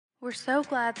We're so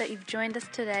glad that you've joined us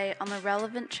today on the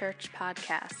Relevant Church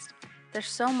podcast. There's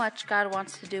so much God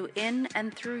wants to do in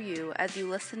and through you as you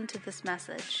listen to this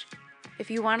message.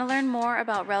 If you want to learn more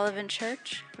about Relevant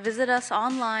Church, visit us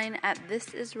online at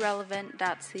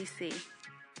thisisrelevant.cc.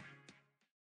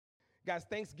 Guys,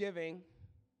 Thanksgiving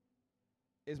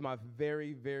is my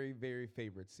very, very, very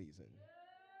favorite season.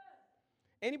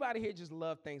 Anybody here just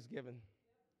love Thanksgiving?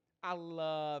 I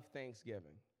love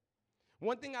Thanksgiving.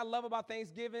 One thing I love about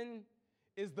Thanksgiving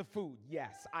is the food.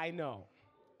 Yes, I know,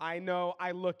 I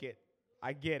look it,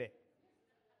 I get it.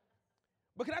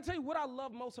 But can I tell you what I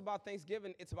love most about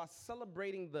Thanksgiving? It's about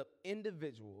celebrating the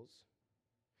individuals,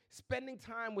 spending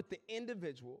time with the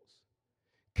individuals,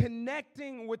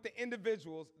 connecting with the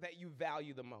individuals that you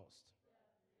value the most.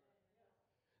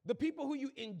 The people who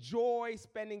you enjoy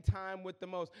spending time with the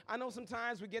most. I know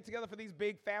sometimes we get together for these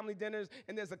big family dinners,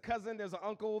 and there's a cousin, there's an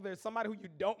uncle, there's somebody who you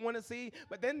don't want to see,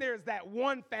 but then there's that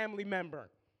one family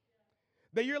member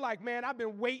that you're like, man, I've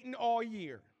been waiting all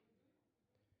year.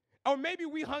 Or maybe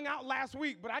we hung out last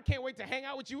week, but I can't wait to hang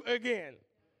out with you again.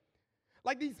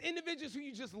 Like these individuals who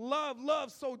you just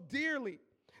love so dearly.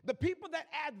 The people that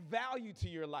add value to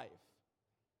your life.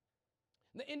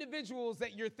 The individuals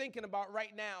that you're thinking about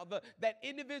right now, that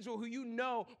individual who you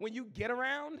know when you get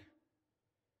around,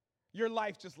 your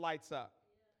life just lights up.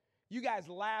 You guys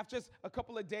laughed. Just a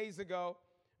couple of days ago,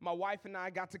 my wife and I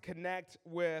got to connect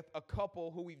with a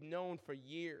couple who we've known for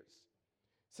years.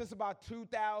 Since about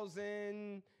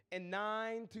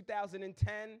 2009,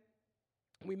 2010,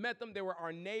 we met them. They were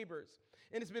our neighbors.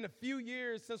 And it's been a few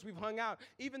years since we've hung out.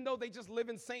 Even though they just live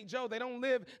in St. Joe, they don't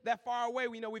live that far away.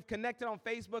 We know we've connected on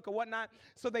Facebook or whatnot.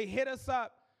 So they hit us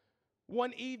up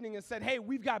one evening and said, hey,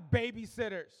 we've got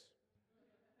babysitters.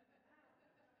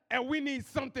 And we need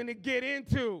something to get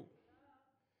into.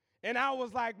 And I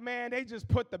was like, man, they just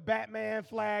put the Batman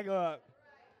flag up.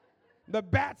 The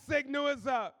bat signal is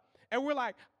up. And we're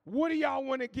like, what do y'all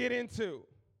want to get into?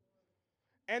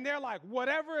 And they're like,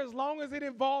 whatever, as long as it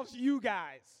involves you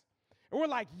guys. And we're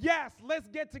like, yes, let's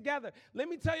get together. Let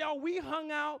me tell y'all, we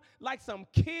hung out like some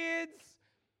kids.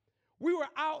 We were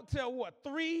out till,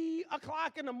 3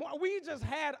 o'clock in the morning. We just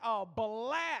had a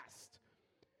blast.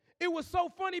 It was so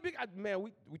funny because, man,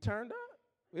 we turned up.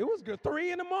 It was good.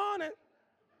 3 in the morning.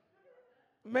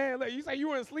 Man, look, you say you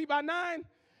were asleep by 9?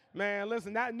 Man,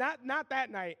 listen, not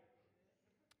that night.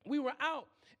 We were out.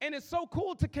 And it's so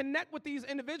cool to connect with these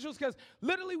individuals because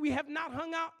literally we have not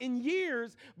hung out in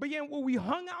years, but yet when we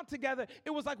hung out together,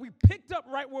 it was like we picked up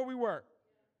right where we were.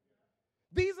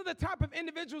 These are the type of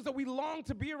individuals that we long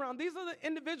to be around. These are the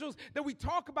individuals that we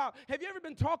talk about. Have you ever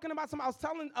been talking about some? I was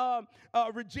telling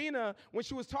Regina when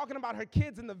she was talking about her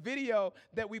kids in the video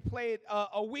that we played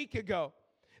a week ago,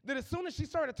 that as soon as she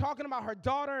started talking about her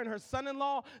daughter and her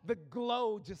son-in-law, the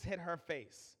glow just hit her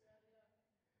face.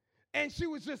 And she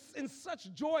was just in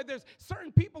such joy. There's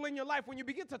certain people in your life, when you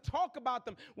begin to talk about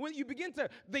them, when you begin to,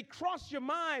 they cross your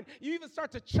mind, you even start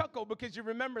to chuckle because you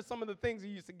remember some of the things you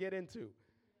used to get into.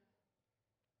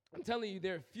 I'm telling you,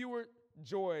 there are fewer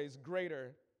joys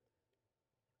greater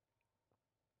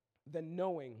than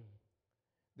knowing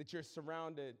that you're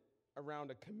surrounded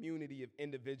around a community of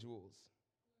individuals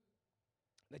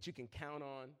that you can count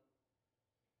on,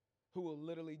 who will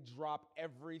literally drop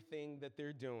everything that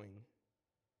they're doing,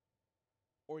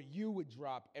 or you would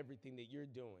drop everything that you're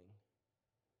doing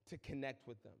to connect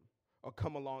with them or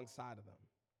come alongside of them.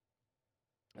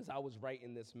 As I was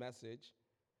writing this message,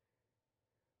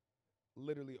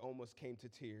 literally almost came to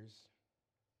tears.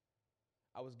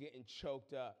 I was getting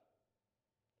choked up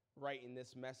writing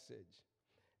this message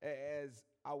as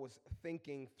I was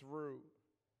thinking through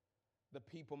the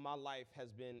people my life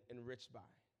has been enriched by,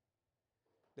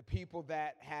 the people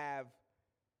that have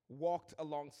walked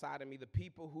alongside of me, the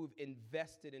people who've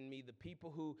invested in me, the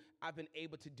people who I've been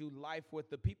able to do life with,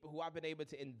 the people who I've been able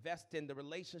to invest in, the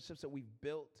relationships that we've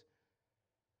built,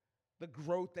 the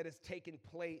growth that has taken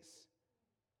place.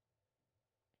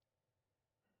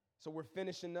 So we're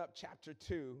finishing up chapter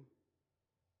 2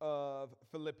 of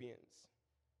Philippians.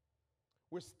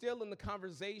 We're still in the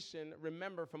conversation,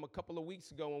 remember, from a couple of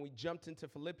weeks ago when we jumped into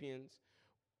Philippians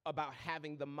about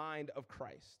having the mind of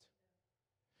Christ.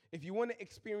 If you want to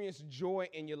experience joy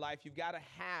in your life, you've got to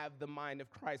have the mind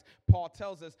of Christ. Paul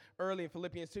tells us early in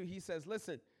Philippians 2, he says,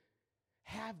 listen,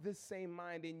 have this same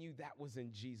mind in you that was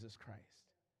in Jesus Christ.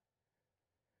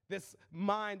 This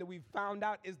mind that we've found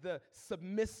out is the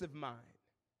submissive mind,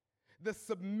 the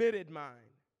submitted mind.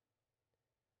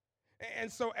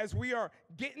 And so as we are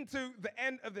getting to the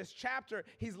end of this chapter,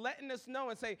 he's letting us know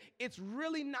and say, it's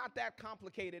really not that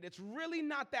complicated. It's really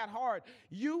not that hard.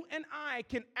 You and I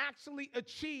can actually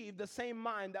achieve the same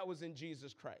mind that was in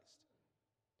Jesus Christ.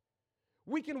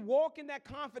 We can walk in that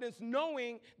confidence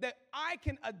knowing that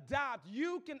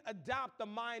you can adopt the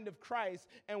mind of Christ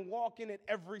and walk in it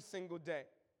every single day.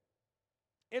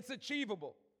 It's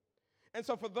achievable. And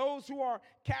so for those who are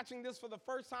catching this for the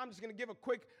first time, I'm just going to give a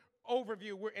quick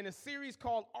overview. We're in a series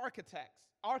called Archetypes.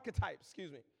 Archetypes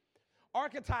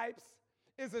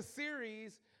is a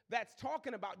series that's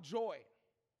talking about joy.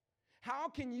 How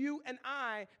can you and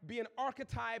I be an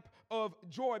archetype of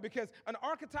joy? Because an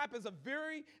archetype is a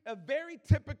very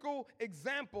typical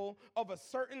example of a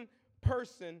certain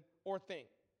person or thing.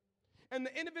 And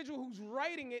the individual who's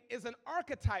writing it is an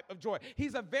archetype of joy.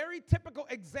 He's a very typical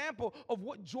example of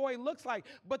what joy looks like.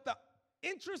 But the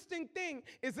interesting thing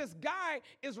is this guy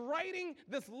is writing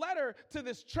this letter to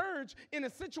this church in a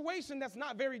situation that's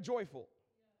not very joyful.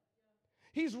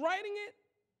 He's writing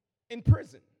it in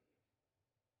prison.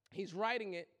 He's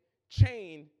writing it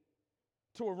chained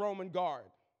to a Roman guard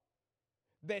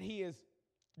that he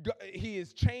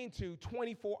is chained to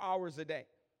 24 hours a day.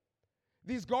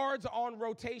 These guards are on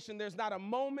rotation. There's not a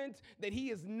moment that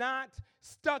he is not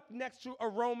stuck next to a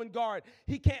Roman guard.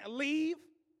 He can't leave.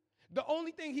 The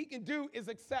only thing he can do is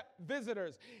accept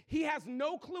visitors. He has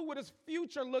no clue what his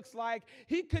future looks like.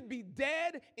 He could be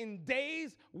dead in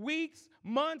days, weeks,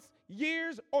 months,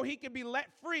 years, or he could be let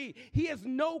free. He has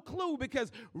no clue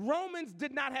because Romans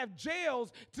did not have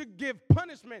jails to give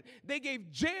punishment. They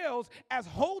gave jails as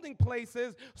holding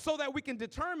places so that we can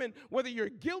determine whether you're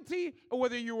guilty or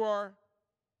whether you are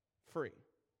free.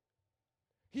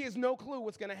 He has no clue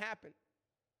what's going to happen.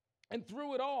 And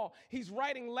through it all, he's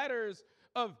writing letters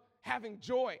of having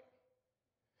joy.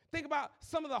 Think about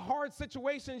some of the hard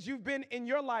situations you've been in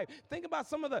your life. Think about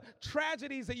some of the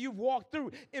tragedies that you've walked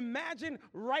through. Imagine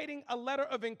writing a letter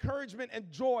of encouragement and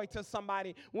joy to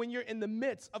somebody when you're in the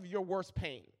midst of your worst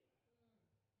pain.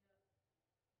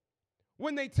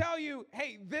 When they tell you,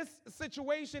 hey, this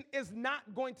situation is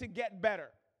not going to get better.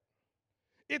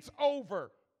 It's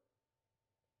over.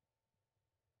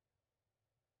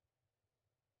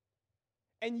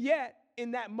 And yet,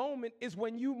 in that moment is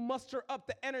when you muster up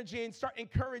the energy and start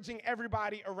encouraging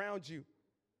everybody around you.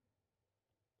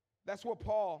 That's what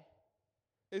Paul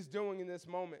is doing in this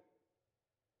moment.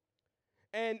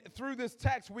 And through this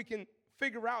text, we can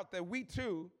figure out that we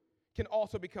too can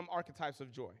also become archetypes of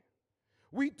joy.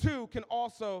 We too can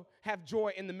also have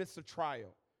joy in the midst of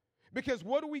trial. Because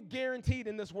what are we guaranteed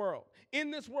in this world?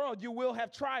 In this world, you will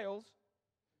have trials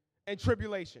and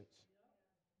tribulations.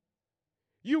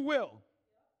 You will.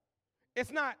 It's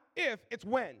not if, it's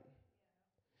when.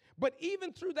 But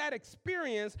even through that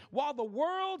experience, while the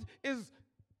world is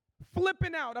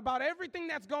flipping out about everything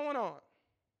that's going on,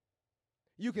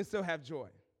 you can still have joy.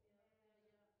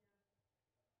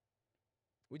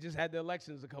 We just had the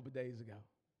elections a couple days ago.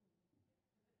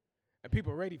 And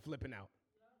people are already flipping out.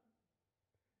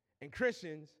 And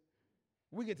Christians,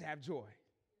 we get to have joy.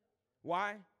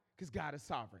 Why? Because God is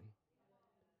sovereign.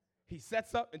 He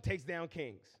sets up and takes down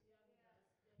kings.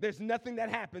 There's nothing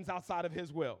that happens outside of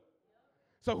his will.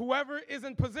 So whoever is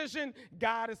in position,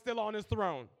 God is still on his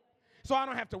throne. So I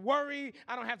don't have to worry.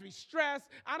 I don't have to be stressed.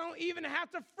 I don't even have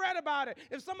to fret about it.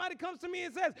 If somebody comes to me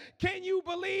and says, can you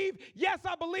believe? Yes,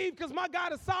 I believe because my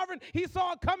God is sovereign. He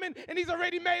saw it coming and he's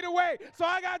already made a way. So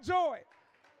I got joy.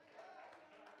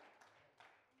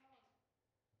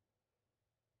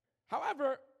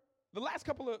 However, the last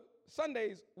couple of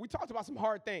Sundays, we talked about some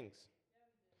hard things.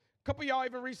 A couple of y'all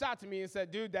even reached out to me and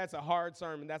said, dude, that's a hard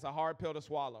sermon. That's a hard pill to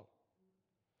swallow.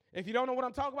 If you don't know what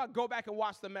I'm talking about, go back and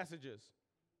watch the messages.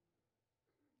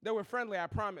 They were friendly, I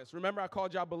promise. Remember I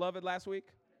called y'all beloved last week?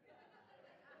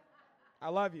 I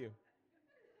love you.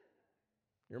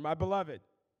 You're my beloved.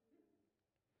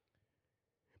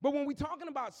 But when we're talking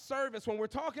about service, when we're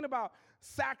talking about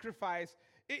sacrifice,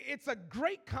 it's a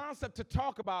great concept to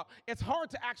talk about. It's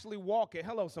hard to actually walk it.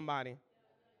 Hello, somebody.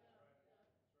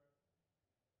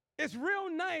 It's real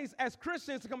nice as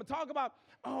Christians to come and talk about,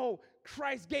 oh,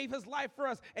 Christ gave his life for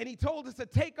us, and he told us to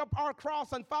take up our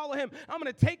cross and follow him. I'm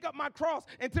going to take up my cross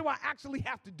until I actually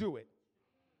have to do it.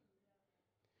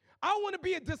 I want to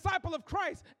be a disciple of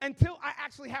Christ until I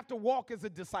actually have to walk as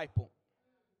a disciple.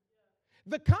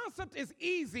 The concept is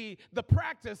easy. The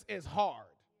practice is hard.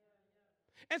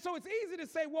 And so it's easy to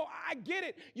say, well, I get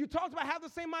it. You talked about have the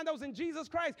same mind that was in Jesus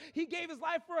Christ. He gave his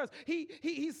life for us.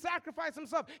 He sacrificed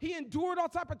himself. He endured all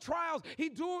types of trials.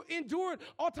 He endured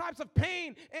all types of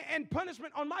pain and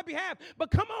punishment on my behalf.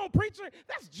 But come on, preacher,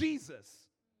 that's Jesus.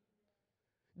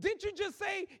 Didn't you just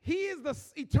say he is the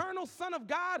eternal Son of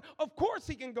God? Of course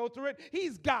he can go through it.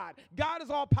 He's God. God is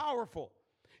all powerful.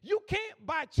 You can't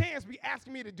by chance be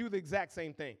asking me to do the exact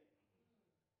same thing.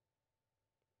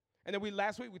 And then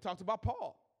last week we talked about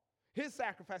Paul. His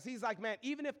sacrifice. He's like, man,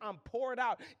 even if I'm poured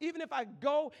out, even if I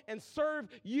go and serve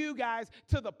you guys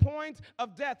to the point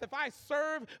of death, if I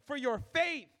serve for your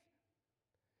faith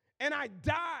and I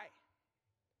die,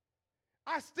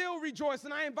 I still rejoice,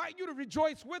 and I invite you to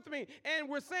rejoice with me. And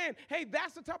we're saying, hey,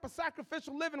 that's the type of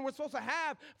sacrificial living we're supposed to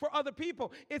have for other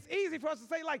people. It's easy for us to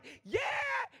say, like, yeah,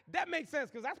 that makes sense,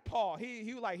 because that's Paul.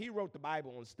 He wrote the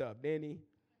Bible and stuff, didn't he?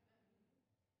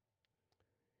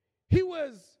 He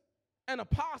was an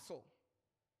apostle.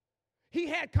 He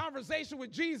had conversation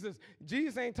with Jesus.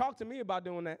 Jesus ain't talked to me about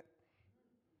doing that.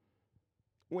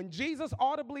 When Jesus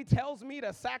audibly tells me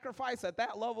to sacrifice at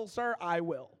that level, sir, I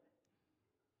will.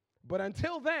 But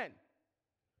until then,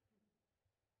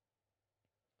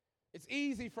 it's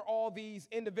easy for all these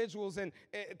individuals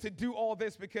to do all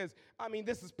this because, I mean,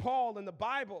 this is Paul in the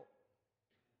Bible.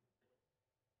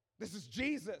 This is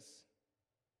Jesus.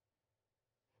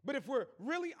 But if we're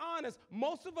really honest,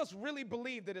 most of us really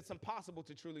believe that it's impossible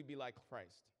to truly be like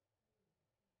Christ.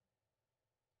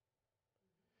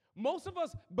 Most of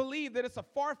us believe that it's a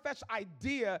far-fetched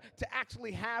idea to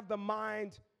actually have the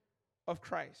mind of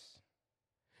Christ.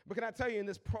 But can I tell you, in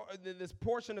this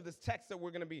portion of this text that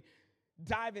we're going to be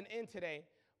diving in today,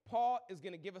 Paul is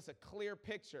going to give us a clear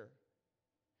picture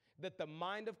that the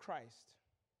mind of Christ,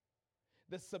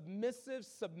 the submissive,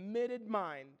 submitted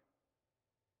mind,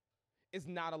 is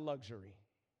not a luxury.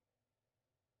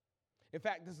 In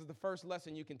fact, this is the first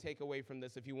lesson you can take away from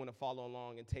this if you want to follow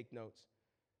along and take notes.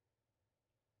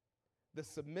 The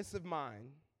submissive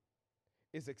mind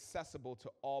is accessible to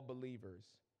all believers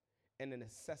and a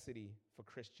necessity for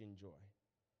Christian joy.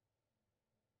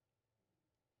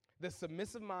 The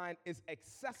submissive mind is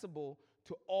accessible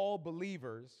to all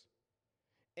believers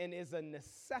and is a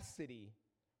necessity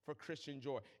for Christian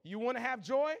joy. You want to have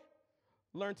joy?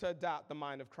 Learn to adopt the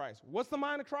mind of Christ. What's the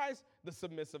mind of Christ? The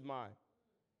submissive mind.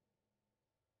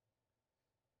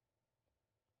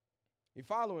 You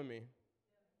following me?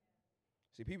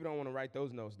 See, people don't want to write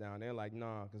those notes down. They're like,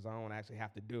 no, because I don't actually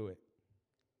have to do it.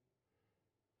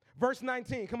 Verse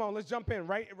 19, come on, let's jump in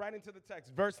right into the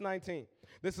text. Verse 19.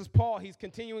 This is Paul. He's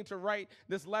continuing to write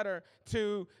this letter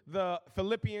to the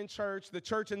Philippian church, the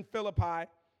church in Philippi.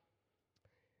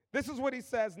 This is what he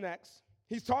says next.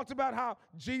 He's talked about how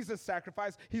Jesus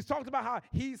sacrificed. He's talked about how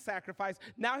he sacrificed.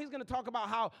 Now he's going to talk about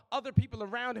how other people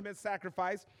around him have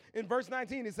sacrificed. In verse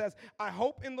 19, he says, I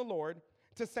hope in the Lord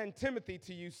to send Timothy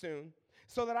to you soon,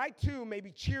 so that I too may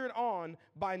be cheered on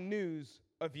by news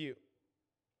of you.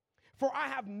 For I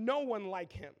have no one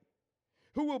like him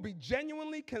who will be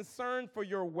genuinely concerned for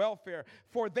your welfare,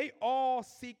 for they all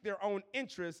seek their own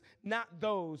interests, not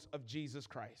those of Jesus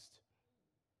Christ.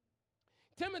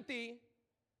 Timothy,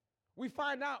 we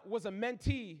find out, was a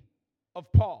mentee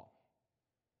of Paul.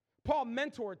 Paul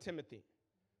mentored Timothy.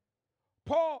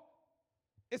 Paul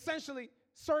essentially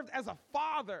served as a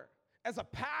father, as a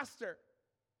pastor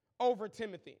over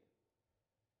Timothy.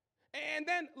 And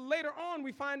then later on,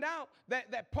 we find out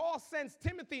that Paul sends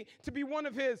Timothy to be one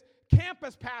of his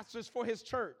campus pastors for his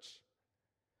church.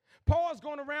 Paul's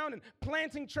going around and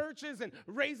planting churches and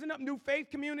raising up new faith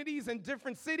communities in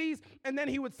different cities. And then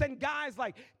he would send guys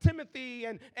like Timothy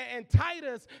and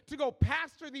Titus to go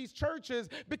pastor these churches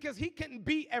because he couldn't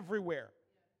be everywhere.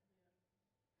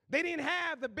 They didn't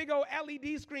have the big old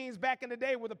LED screens back in the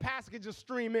day where the pastor could just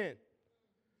stream in.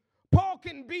 Paul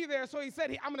couldn't be there, so he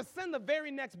said, I'm going to send the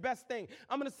very next best thing.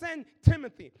 I'm going to send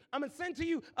Timothy. I'm going to send to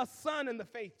you a son in the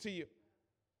faith to you.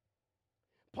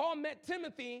 Paul met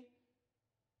Timothy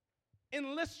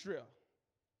in Lystra.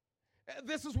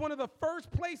 This is one of the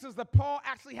first places that Paul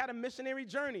actually had a missionary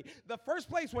journey. The first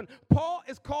place when Paul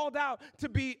is called out to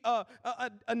be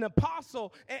an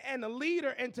apostle and a leader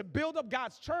and to build up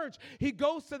God's church, he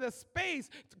goes to this space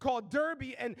called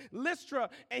Derbe and Lystra,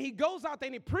 and he goes out there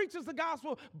and he preaches the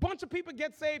gospel. A bunch of people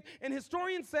get saved, and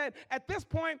historians said at this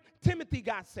point, Timothy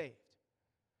got saved.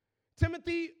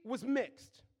 Timothy was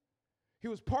mixed. He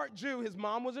was part Jew. His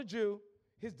mom was a Jew.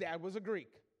 His dad was a Greek.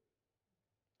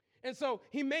 And so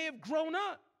he may have grown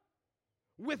up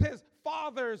with his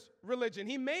father's religion.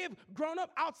 He may have grown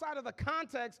up outside of the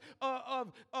context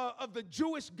of the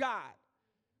Jewish God.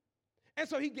 And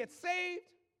so he gets saved.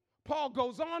 Paul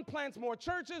goes on, plants more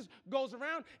churches, goes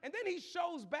around, and then he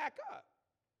shows back up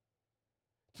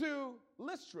to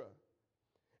Lystra.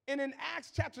 And in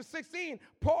Acts chapter 16,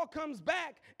 Paul comes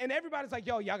back, and everybody's like,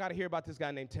 yo, y'all got to hear about this guy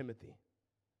named Timothy.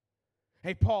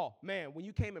 Hey, Paul, man, when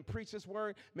you came and preached this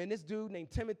word, man, this dude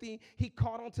named Timothy, he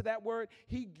caught on to that word.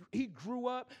 He grew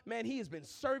up. Man, he has been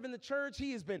serving the church.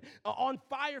 He has been on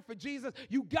fire for Jesus.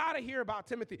 You got to hear about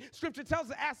Timothy. Scripture tells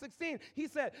us, Acts 16, he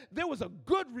said there was a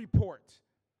good report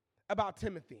about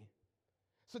Timothy.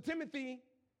 So Timothy,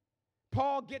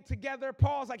 Paul get together.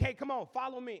 Paul's like, hey, come on,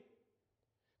 follow me.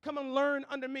 Come and learn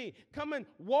under me. Come and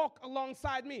walk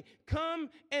alongside me. Come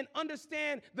and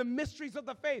understand the mysteries of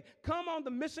the faith. Come on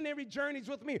the missionary journeys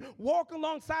with me. Walk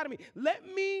alongside of me. Let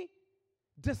me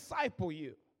disciple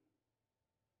you.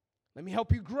 Let me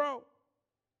help you grow.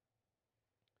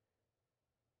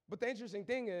 But the interesting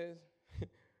thing is,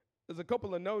 there's a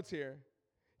couple of notes here.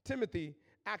 Timothy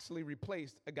actually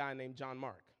replaced a guy named John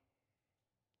Mark.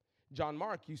 John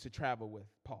Mark used to travel with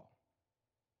Paul.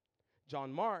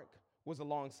 John Mark was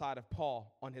alongside of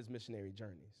Paul on his missionary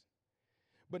journeys.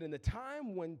 But in the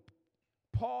time when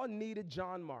Paul needed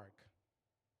John Mark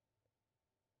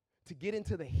to get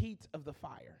into the heat of the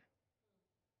fire,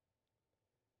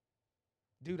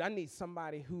 dude, I need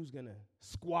somebody who's going to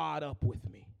squad up with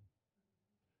me.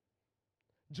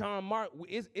 John Mark,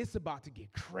 it's about to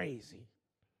get crazy.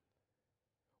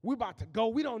 We're about to go.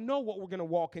 We don't know what we're going to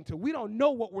walk into. We don't know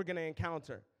what we're going to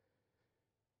encounter.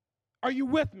 Are you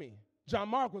with me? John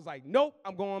Mark was like, nope,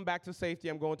 I'm going back to safety.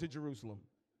 I'm going to Jerusalem.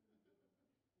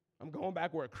 I'm going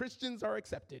back where Christians are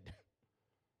accepted.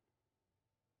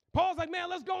 Paul's like, man,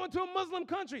 let's go into a Muslim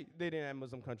country. They didn't have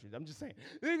Muslim countries. I'm just saying.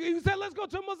 He said, let's go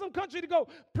to a Muslim country to go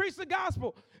preach the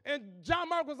gospel. And John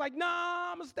Mark was like,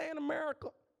 nah, I'm going to stay in America.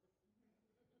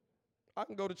 I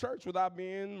can go to church without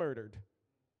being murdered.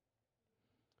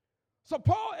 So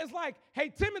Paul is like, hey,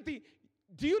 Timothy,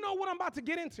 do you know what I'm about to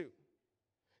get into?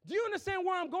 Do you understand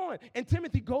where I'm going? And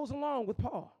Timothy goes along with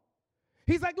Paul.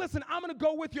 He's like, listen, I'm going to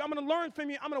go with you. I'm going to learn from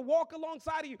you. I'm going to walk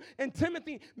alongside of you. And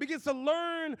Timothy begins to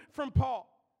learn from Paul.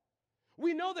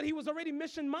 We know that he was already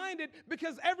mission-minded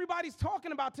because everybody's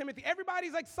talking about Timothy.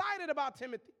 Everybody's excited about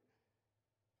Timothy.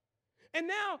 And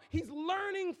now he's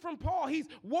learning from Paul. He's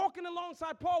walking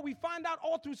alongside Paul. We find out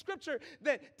all through Scripture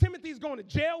that Timothy's going to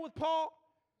jail with Paul.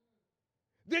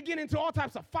 They're getting into all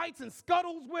types of fights and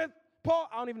scuttles with Paul.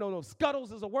 I don't even know if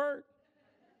scuttles is a word.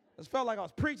 It felt like I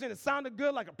was preaching. It sounded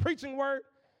good, like a preaching word.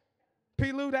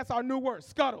 P. Lou, that's our new word,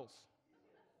 scuttles.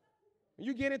 When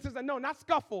you get into that, no, not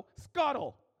scuffle,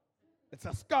 scuttle. It's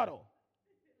a scuttle.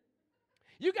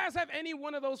 You guys have any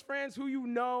one of those friends who you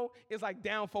know is like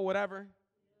down for whatever?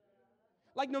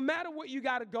 Like no matter what you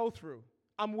got to go through,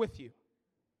 I'm with you.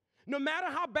 No matter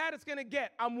how bad it's going to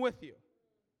get, I'm with you.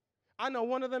 I know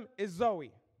one of them is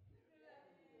Zoe.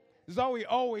 Zoe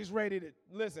always ready to,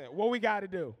 listen, what we got to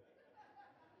do.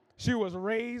 She was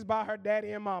raised by her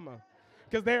daddy and mama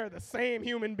because they're the same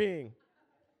human being.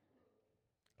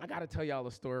 I got to tell y'all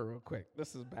a story real quick.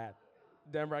 This is bad.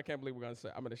 Denver, I can't believe I'm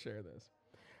going to share this.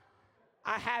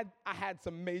 I had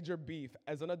some major beef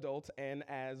as an adult and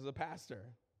as a pastor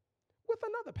with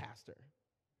another pastor.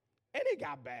 And it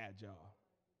got bad, y'all.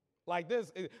 Like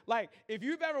this, like if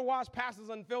you've ever watched Pastors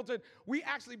Unfiltered, we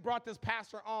actually brought this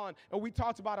pastor on and we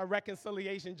talked about a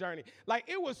reconciliation journey. Like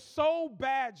it was so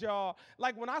bad, y'all.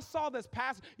 Like when I saw this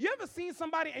pastor, you ever seen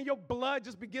somebody and your blood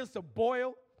just begins to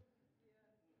boil?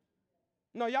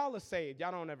 No, y'all are saved.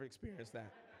 Y'all don't ever experience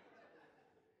that.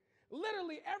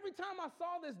 Literally every time I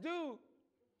saw this dude,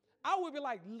 I would be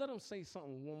like, let him say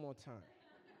something one more time.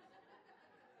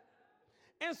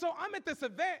 And so I'm at this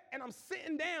event, and I'm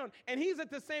sitting down, and he's at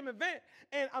the same event,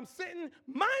 and I'm sitting,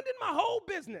 minding my whole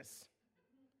business.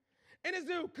 And this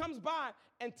dude comes by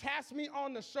and taps me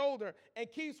on the shoulder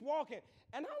and keeps walking.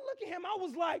 And I look at him, I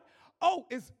was like, oh,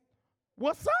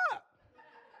 what's up?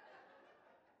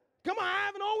 Come on, I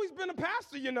haven't always been a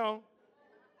pastor, you know.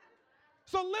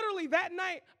 So literally that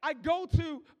night, I go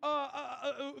to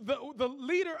the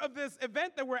leader of this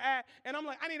event that we're at, and I'm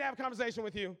like, I need to have a conversation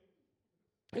with you.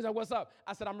 He's like, what's up?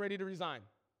 I said, I'm ready to resign.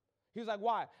 He was like,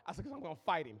 why? I said, because I'm going to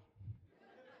fight him.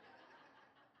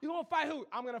 You going to fight who?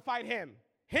 I'm going to fight him.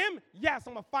 Him? Yes,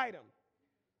 I'm going to fight him.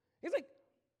 He's like,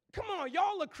 come on,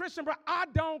 y'all are Christian, bro. I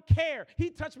don't care. He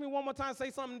touched me one more time,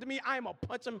 say something to me, I am going to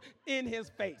punch him in his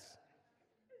face.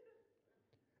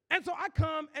 And so I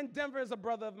come, and Denver is a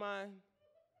brother of mine.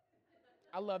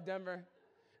 I love Denver.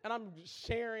 And I'm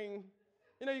sharing.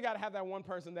 You know, you got to have that one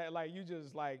person that, you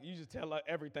just tell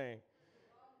everything.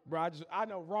 Bro, I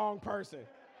know wrong person.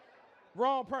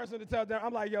 Wrong person to tell Denver.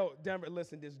 I'm like, yo, Denver,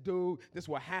 listen, this dude, this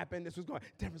what happened. This was going.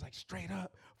 Denver's like, straight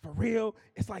up, for real.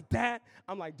 It's like that.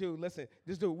 I'm like, dude, listen,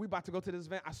 this dude, we about to go to this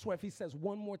event. I swear if he says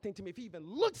one more thing to me, if he even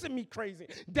looks at me crazy,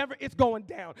 Denver, it's going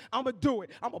down. I'm going to do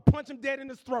it. I'm going to punch him dead in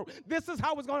his throat. This is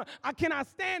how it's going to. I cannot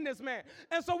stand this man.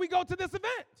 And so we go to this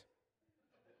event.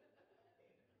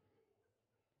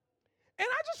 And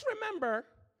I just remember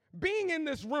being in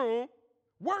this room,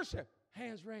 worship,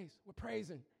 hands raised, we're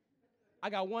praising. I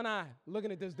got one eye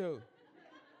looking at this dude.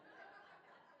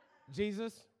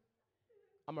 Jesus,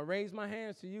 I'm going to raise my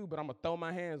hands to you, but I'm going to throw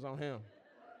my hands on him.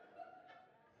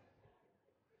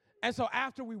 And so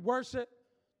after we worship,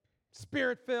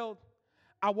 spirit-filled,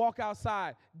 I walk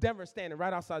outside. Denver standing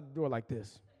right outside the door like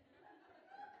this.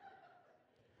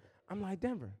 I'm like,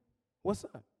 Denver, what's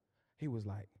up? He was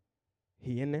like,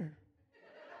 he in there?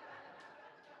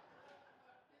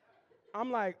 I'm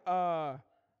like,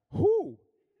 who?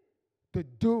 The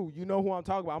dude, you know who I'm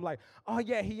talking about. I'm like, oh,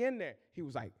 yeah, he in there. He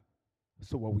was like,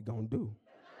 so what we gonna do?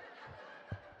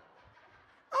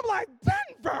 I'm like,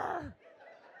 Denver.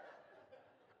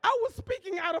 I was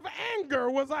speaking out of anger.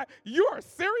 Was like, you're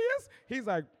serious? He's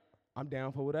like, I'm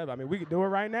down for whatever. I mean, we could do it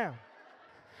right now.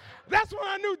 That's when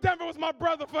I knew Denver was my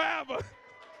brother forever.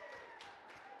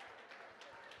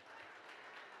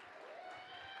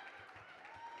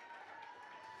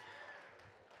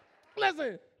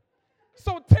 Listen,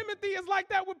 so Timothy is like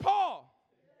that with Paul.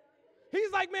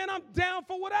 He's like, man, I'm down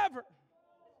for whatever.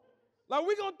 Like,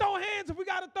 we're going to throw hands. If we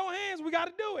got to throw hands, we got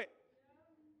to do it.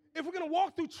 If we're going to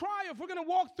walk through trial, if we're going to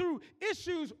walk through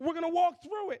issues, we're going to walk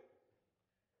through it.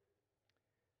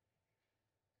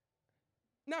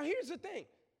 Now, here's the thing.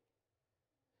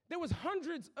 There was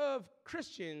hundreds of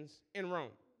Christians in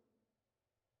Rome.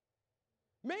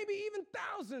 Maybe even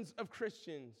thousands of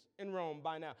Christians in Rome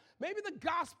by now. Maybe the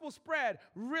gospel spread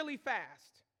really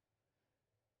fast.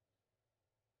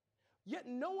 Yet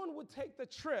no one would take the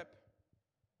trip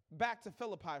back to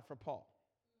Philippi for Paul.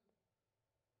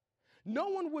 No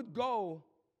one would go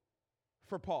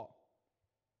for Paul.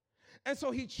 And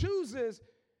so he chooses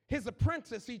his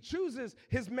apprentice, he chooses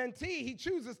his mentee, he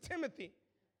chooses Timothy.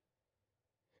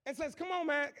 And says, come on,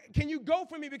 man, can you go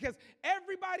for me? Because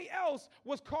everybody else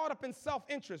was caught up in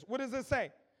self-interest. What does it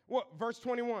say? What, verse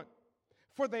 21.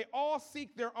 For they all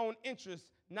seek their own interests,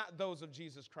 not those of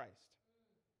Jesus Christ.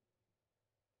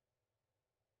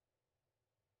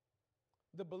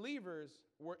 The believers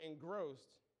were engrossed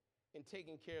in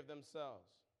taking care of themselves.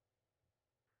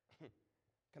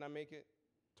 Can I make it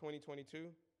 2022?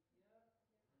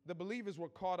 The believers were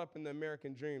caught up in the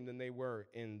American dream than they were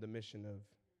in the mission of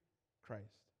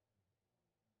Christ.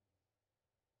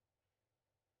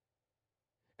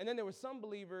 And then there were some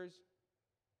believers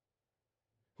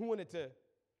who wanted to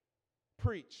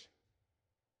preach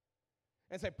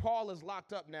and say, Paul is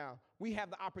locked up now. We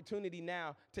have the opportunity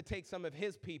now to take some of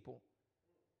his people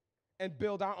and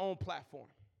build our own platform.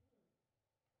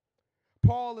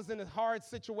 Paul is in a hard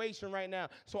situation right now,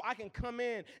 so I can come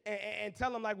in and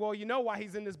tell him, like, well, you know why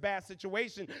he's in this bad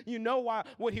situation. You know why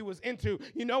what he was into.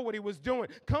 You know what he was doing.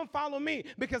 Come follow me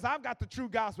because I've got the true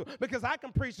gospel, because I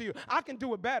can preach to you. I can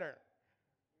do it better.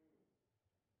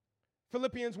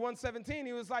 Philippians 1:17,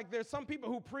 he was like, there's some people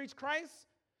who preach Christ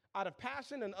out of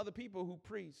passion and other people who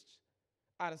preach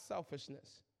out of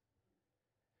selfishness.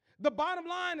 The bottom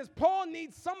line is Paul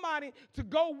needs somebody to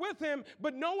go with him,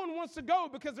 but no one wants to go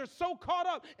because they're so caught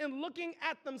up in looking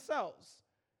at themselves.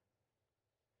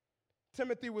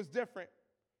 Timothy was different.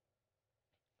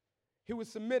 He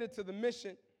was submitted to the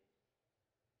mission.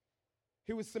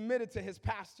 He was submitted to his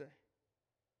pastor.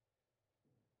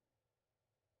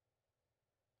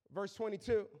 Verse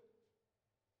 22.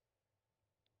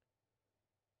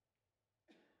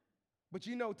 But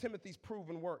you know Timothy's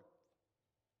proven work.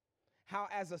 How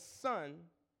as a son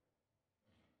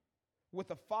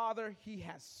with a father he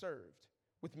has served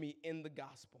with me in the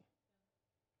gospel.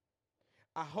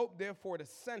 I hope therefore to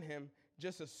send him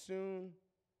just as soon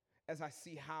as I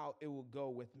see how it will go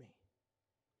with me.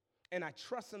 And I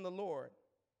trust in the Lord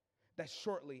that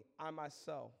shortly I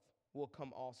myself will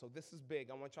come also. This is big.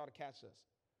 I want y'all to catch this.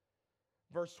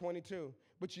 Verse 22.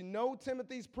 But you know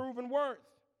Timothy's proven worth.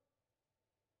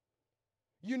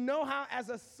 You know how as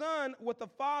a son with the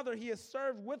father he has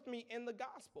served with me in the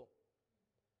gospel.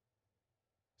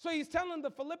 So he's telling the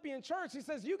Philippian church, he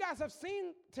says, you guys have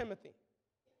seen Timothy.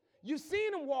 You've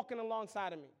seen him walking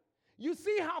alongside of me. You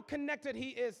see how connected he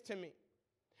is to me.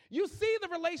 You see the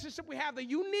relationship we have, the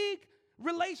unique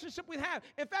relationship we have.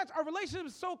 In fact, our relationship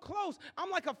is so close, I'm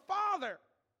like a father.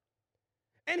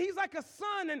 And he's like a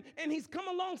son, and he's come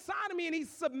alongside of me, and he's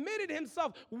submitted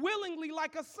himself willingly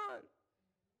like a son.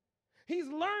 He's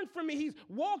learned from me. He's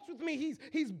walked with me.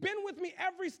 He's been with me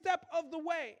every step of the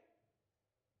way.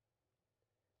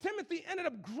 Timothy ended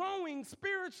up growing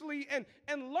spiritually and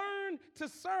learned to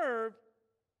serve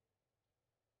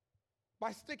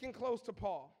by sticking close to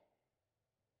Paul.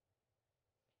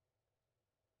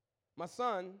 My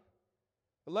son,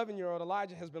 11-year-old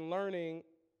Elijah, has been learning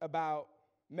about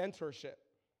mentorship.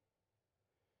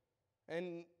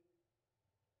 And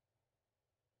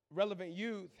Relevant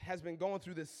Youth has been going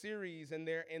through this series, and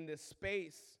they're in this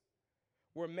space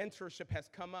where mentorship has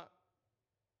come up.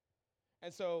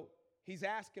 And so he's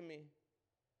asking me,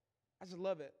 I just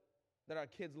love it that our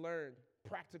kids learn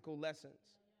practical lessons.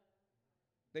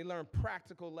 They learn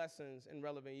practical lessons in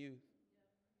Relevant Youth.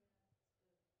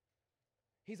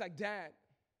 He's like, Dad,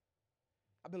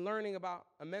 I've been learning about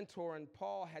a mentor, and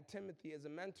Paul had Timothy as a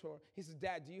mentor. He says,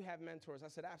 Dad, do you have mentors? I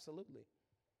said, absolutely.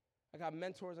 I got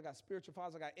mentors, I got spiritual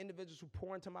fathers, I got individuals who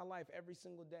pour into my life every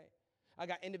single day. I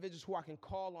got individuals who I can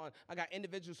call on. I got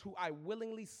individuals who I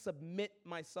willingly submit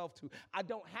myself to. I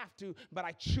don't have to, but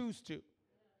I choose to.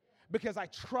 Because I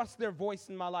trust their voice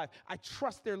in my life. I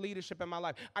trust their leadership in my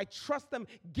life. I trust them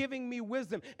giving me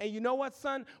wisdom. And you know what,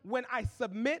 son? When I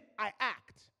submit, I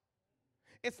act.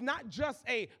 It's not just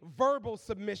a verbal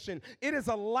submission. It is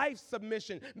a life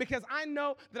submission, because I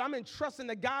know that I'm entrusting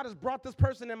that God has brought this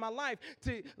person in my life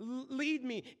to lead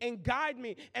me and guide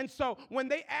me. And so when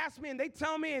they ask me and they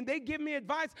tell me and they give me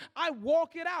advice, I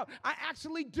walk it out. I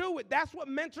actually do it. That's what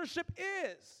mentorship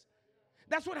is.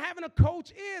 That's what having a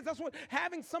coach is. That's what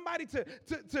having somebody to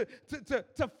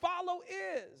follow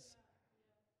is.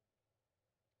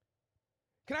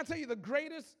 Can I tell you, the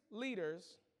greatest leaders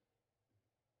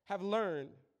have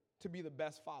learned to be the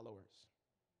best followers.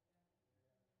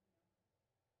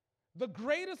 The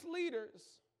greatest leaders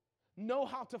know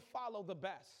how to follow the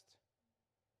best.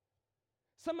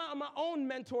 Some of my own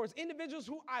mentors, individuals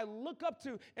who I look up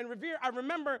to and revere. I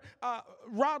remember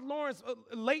Rod Lawrence,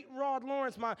 late Rod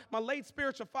Lawrence, my late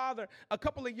spiritual father, a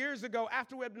couple of years ago,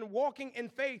 after we had been walking in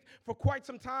faith for quite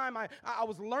some time. I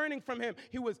was learning from him.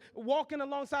 He was walking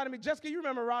alongside of me. Jessica, you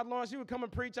remember Rod Lawrence? He would come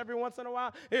and preach every once in a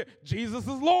while. Jesus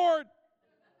is Lord.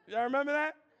 Y'all remember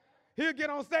that? He would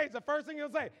get on stage. The first thing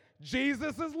he'll say,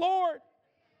 Jesus is Lord.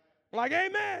 Like,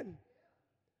 amen.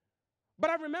 But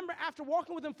I remember after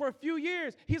walking with him for a few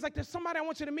years, he's like, there's somebody I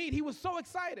want you to meet. He was so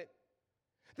excited.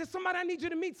 There's somebody I need you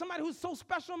to meet, somebody who's so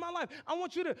special in my life. I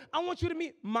want you to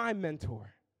meet my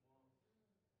mentor.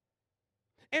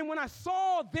 And when I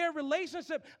saw their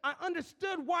relationship, I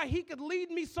understood why he could lead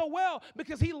me so well,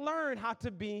 because he learned how to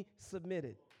be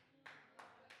submitted.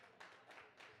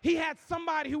 He had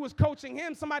somebody who was coaching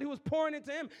him, somebody who was pouring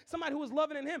into him, somebody who was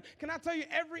loving in him. Can I tell you,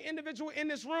 every individual in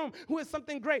this room who is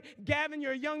something great, Gavin,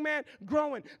 you're a young man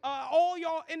growing, all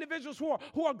y'all individuals who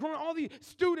are growing, all these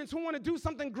students who want to do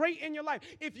something great in your life,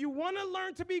 if you want to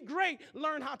learn to be great,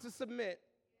 learn how to submit.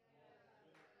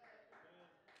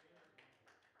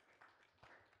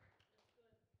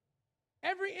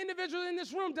 Every individual in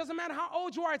this room, doesn't matter how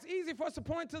old you are, it's easy for us to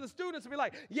point to the students and be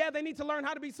like, yeah, they need to learn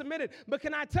how to be submitted. But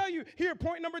can I tell you, here,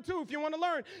 point number 2, if you want to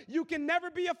learn, you can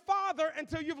never be a father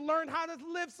until you've learned how to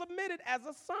live submitted as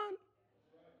a son.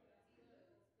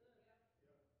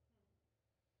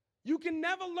 You can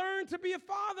never learn to be a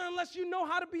father unless you know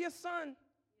how to be a son.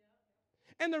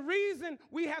 And the reason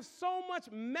we have so much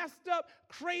messed up,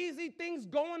 crazy things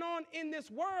going on in this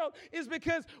world is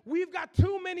because we've got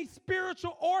too many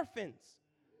spiritual orphans.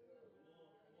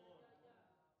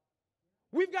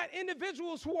 We've got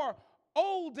individuals who are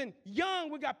old and young.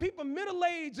 We've got people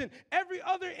middle-aged and every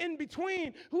other in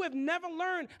between who have never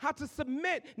learned how to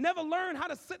submit, never learned how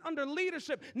to sit under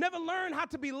leadership, never learned how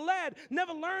to be led,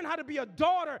 never learned how to be a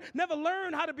daughter, never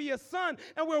learned how to be a son.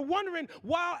 And we're wondering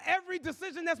why every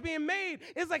decision that's being made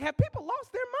is like, have people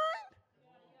lost their mind?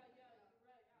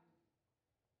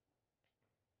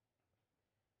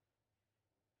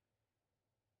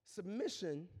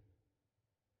 Submission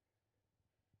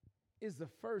is the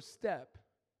first step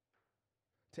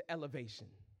to elevation.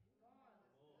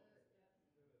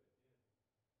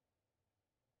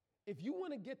 If you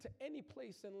want to get to any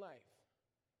place in life,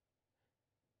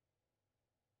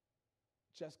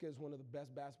 Jessica is one of the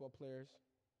best basketball players.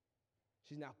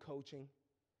 She's now coaching,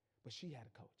 but she had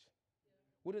a coach.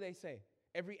 What do they say?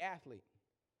 Every athlete,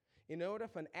 in order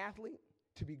for an athlete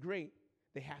to be great,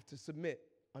 they have to submit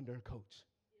under a coach.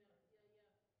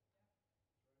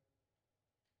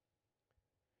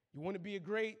 You want to be a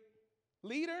great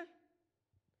leader?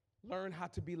 Learn how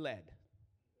to be led.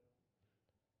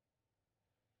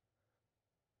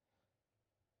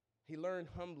 He learned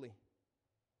humbly.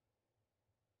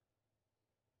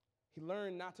 He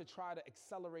learned not to try to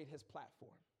accelerate his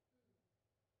platform,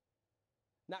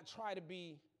 not try to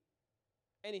be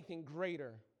anything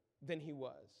greater than he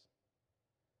was.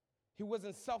 He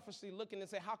wasn't selfishly looking to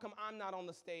say, how come I'm not on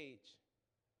the stage?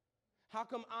 How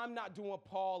come I'm not doing what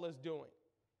Paul is doing?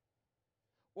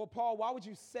 Well, Paul, why would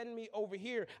you send me over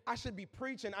here? I should be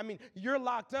preaching. I mean, you're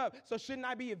locked up, so shouldn't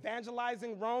I be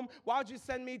evangelizing Rome? Why would you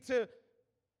send me to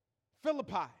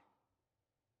Philippi?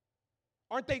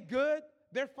 Aren't they good?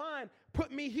 They're fine.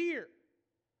 Put me here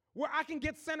where I can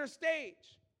get center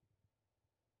stage.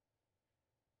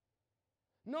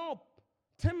 No,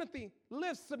 Timothy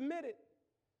lives submitted,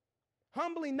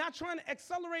 humbly, not trying to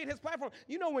accelerate his platform.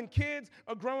 You know when kids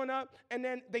are growing up and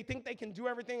then they think they can do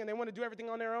everything and they want to do everything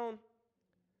on their own?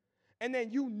 And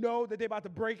then you know that they're about to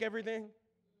break everything?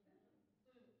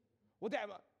 Well, that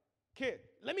kid,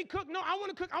 let me cook. No, I want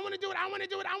to cook. I want to do it. I want to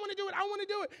do it. I want to do it. I want to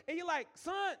do it. And you're like,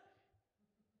 son,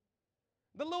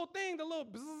 the little thing, the little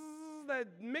bzzz, the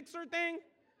mixer thing,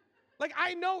 like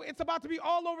I know it's about to be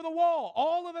all over the wall.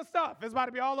 All of the stuff is about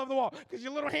to be all over the wall because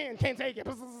your little hand can't take it.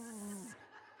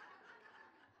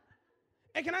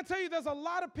 And can I tell you, there's a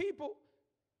lot of people,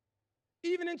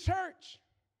 even in church,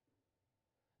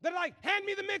 that are like, hand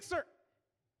me the mixer.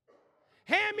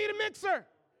 Hand me the mixer.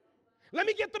 Let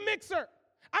me get the mixer.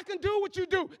 I can do what you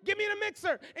do. Give me the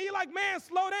mixer. And you're like, man,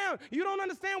 slow down. You don't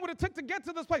understand what it took to get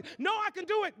to this place. No, I can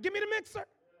do it. Give me the mixer.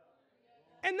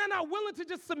 And they're not willing to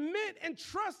just submit and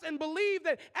trust and believe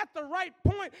that at the right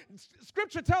point,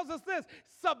 Scripture tells us this,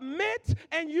 submit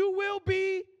and you will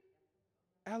be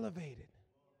elevated.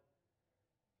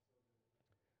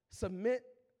 Submit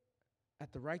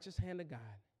at the righteous hand of God,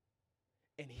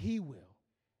 and he will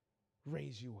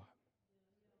raise you up.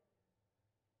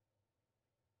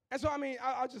 And so, I mean,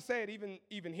 I'll just say it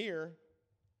even here.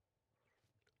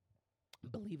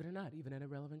 Believe it or not, even at a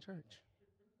relevant church.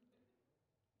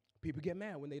 People get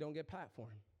mad when they don't get platform.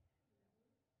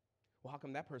 Well, how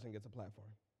come that person gets a platform?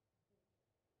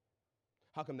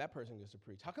 How come that person gets to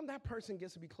preach? How come that person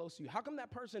gets to be close to you? How come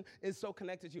that person is so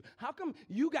connected to you? How come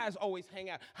you guys always hang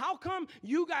out? How come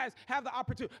you guys have the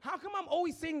opportunity? How come I'm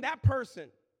always seeing that person?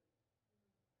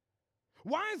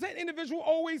 Why is that individual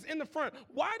always in the front?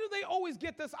 Why do they always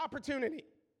get this opportunity?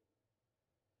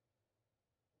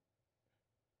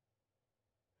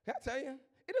 Can I tell you?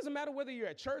 It doesn't matter whether you're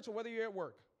at church or whether you're at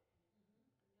work.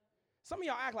 Some of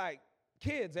y'all act like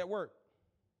kids at work.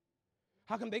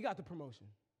 How come they got the promotion?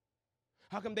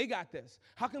 How come they got this?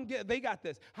 How come they got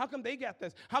this? How come they got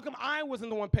this? How come I wasn't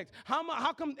the one picked?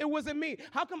 How come it wasn't me?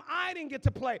 How come I didn't get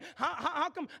to play? How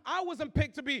come I wasn't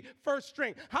picked to be first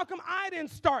string? How come I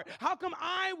didn't start? How come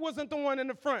I wasn't the one in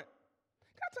the front?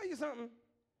 Can I tell you something?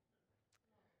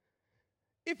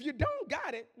 If you don't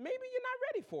got it, maybe you're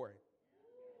not ready for it.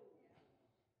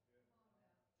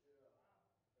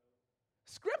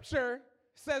 Scripture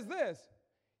says this,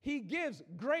 he gives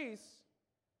grace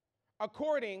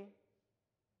according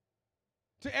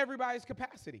to everybody's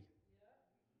capacity.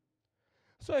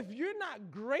 So if you're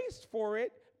not graced for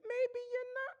it, maybe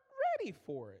you're not ready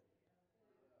for it.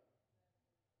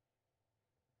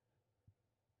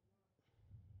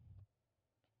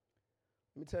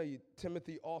 Let me tell you,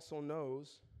 Timothy also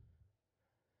knows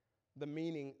the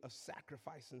meaning of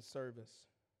sacrifice and service.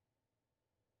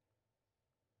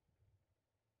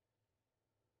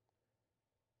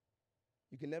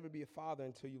 You can never be a father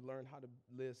until you learn how to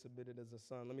live submitted as a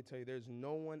son. Let me tell you, there's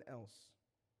no one else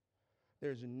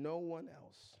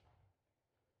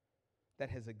that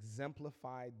has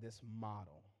exemplified this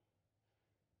model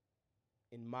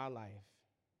in my life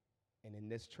and in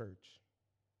this church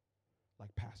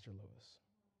like Pastor Lewis.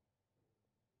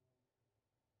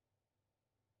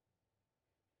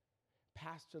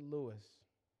 Pastor Lewis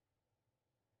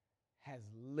has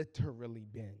literally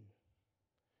been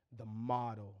the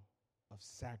model of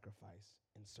sacrifice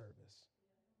and service.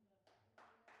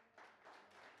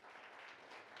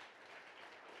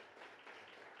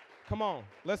 Come on,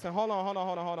 listen, hold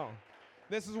on.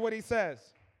 This is what he says.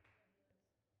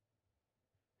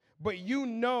 But you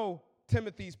know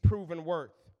Timothy's proven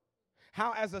worth.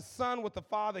 How as a son with the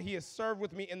Father, he has served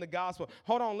with me in the gospel.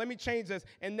 Hold on, let me change this,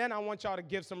 and then I want y'all to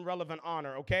give some relevant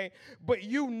honor, okay? But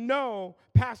you know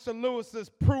Pastor Lewis's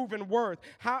proven worth.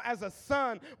 How as a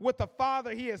son with the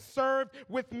Father, he has served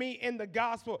with me in the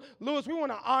gospel. Lewis, we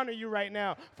want to honor you right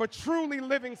now for truly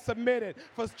living submitted,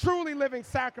 for truly living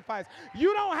sacrifice.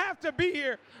 You don't have to be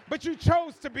here, but you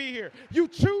chose to be here. You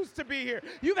choose to be here.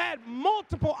 You've had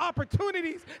multiple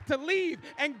opportunities to leave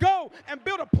and go and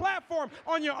build a platform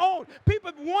on your own.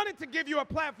 People wanted to give you a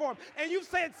platform, and you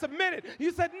said submitted.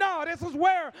 You said, no, this is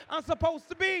where I'm supposed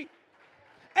to be.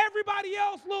 Everybody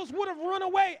else, Lewis, would have run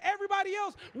away. Everybody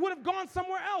else would have gone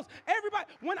somewhere else. Everybody,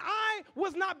 when I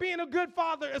was not being a good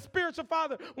father, a spiritual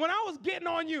father, when I was getting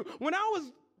on you, when I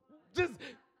was just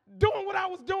doing what I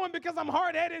was doing because I'm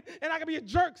hard-headed and I can be a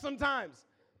jerk sometimes,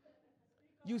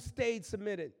 you stayed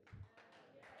submitted.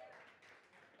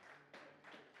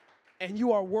 And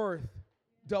you are worth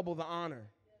double the honor.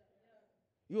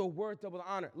 You are worth double the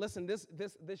honor. Listen, this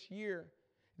year,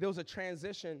 there was a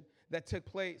transition that took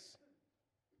place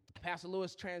Pastor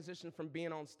Lewis transitioned from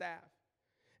being on staff,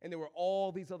 and there were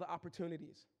all these other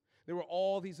opportunities. There were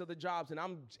all these other jobs, and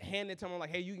I'm handing it to him like,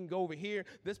 hey, you can go over here.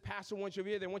 This pastor wants you over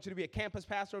here. They want you to be a campus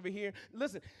pastor over here.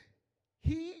 Listen,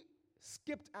 he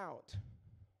skipped out.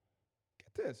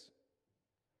 Get this.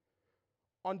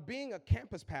 On being a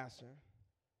campus pastor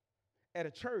at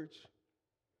a church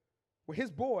where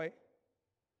his boy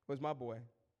was my boy,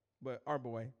 but our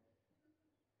boy,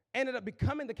 ended up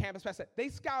becoming the campus pastor. They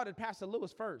scouted Pastor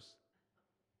Lewis first.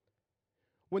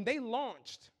 When they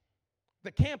launched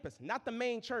the campus, not the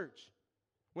main church,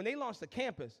 when they launched the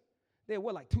campus, there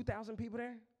were like 2,000 people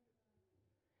there.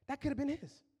 That could have been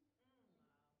his.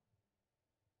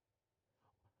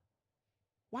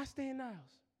 Why stay in Niles?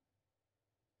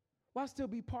 Why still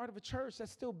be part of a church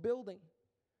that's still building,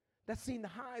 that's seen the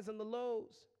highs and the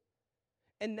lows?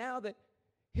 And now that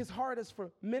his heart is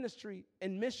for ministry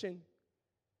and mission,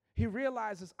 he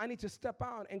realizes I need to step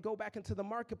out and go back into the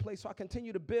marketplace so I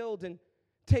continue to build and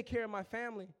take care of my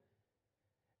family.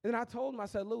 And I told him, I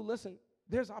said, Lou, listen,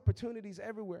 there's opportunities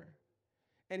everywhere.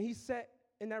 And he sat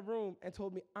in that room and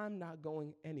told me, I'm not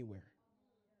going anywhere.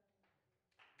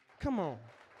 Come on.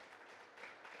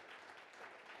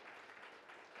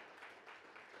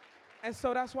 And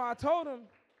so that's why I told him,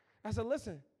 I said,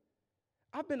 listen,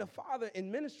 I've been a father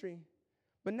in ministry,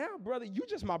 but now, brother, you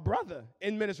just my brother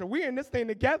in ministry. We're in this thing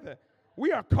together.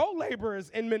 We are co-laborers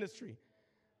in ministry.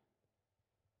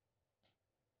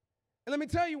 And let me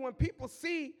tell you, when people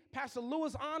see Pastor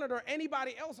Lewis honored or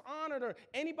anybody else honored or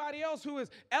anybody else who is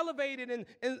elevated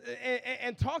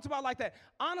and talked about like that,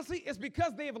 honestly, it's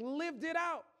because they've lived it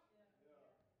out.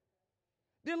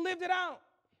 They lived it out.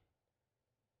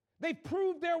 They've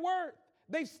proved their worth.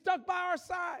 They've stuck by our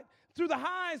side through the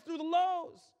highs, through the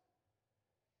lows.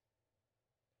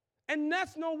 And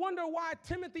that's no wonder why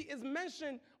Timothy is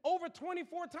mentioned over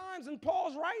 24 times in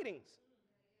Paul's writings.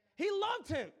 He loved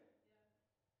him.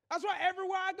 That's why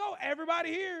everywhere I go,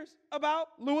 everybody hears about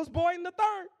Lewis Boyden III.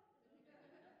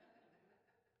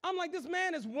 I'm like, this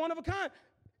man is one of a kind.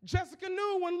 Jessica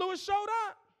knew when Lewis showed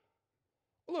up.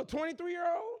 A little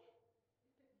 23-year-old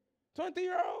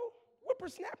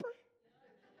whippersnapper.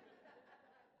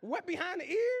 Wet behind the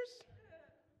ears.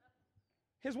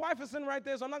 His wife is sitting right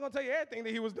there, so I'm not going to tell you everything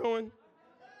that he was doing.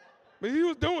 But he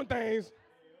was doing things.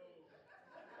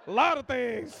 A lot of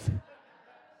things.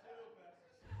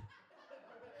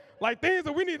 Like things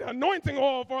that we need anointing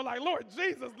oil for, like, Lord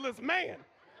Jesus, this man.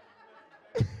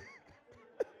 But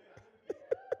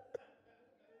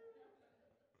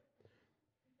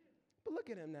look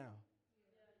at him now.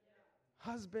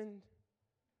 Husband,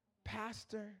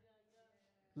 pastor,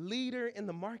 leader in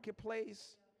the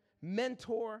marketplace,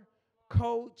 mentor,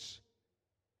 coach.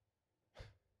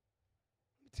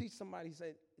 Teach somebody, say,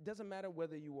 it doesn't matter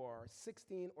whether you are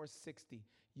 16 or 60,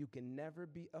 you can never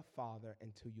be a father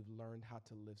until you've learned how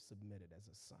to live submitted as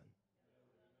a son.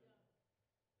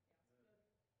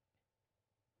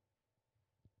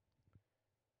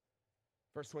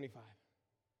 Verse 25.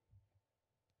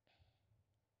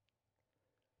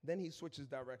 Then he switches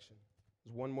direction.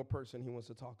 There's one more person he wants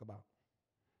to talk about.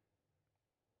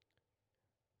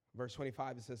 Verse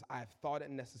 25, it says, I have thought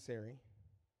it necessary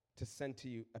to send to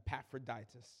you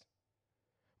Epaphroditus,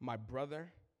 my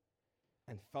brother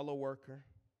and fellow worker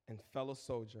and fellow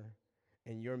soldier,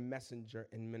 and your messenger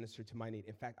and minister to my need.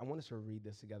 In fact, I want us to read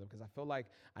this together because I feel like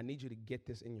I need you to get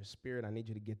this in your spirit. I need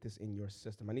you to get this in your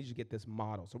system. I need you to get this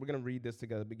model. So we're going to read this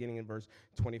together, beginning in verse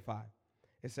 25.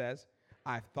 It says,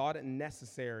 I've thought it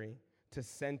necessary to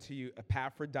send to you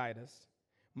Epaphroditus,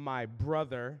 my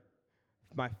brother,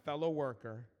 my fellow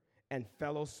worker, and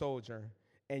fellow soldier,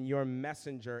 and your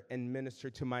messenger and minister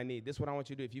to my need. This is what I want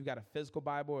you to do. If you've got a physical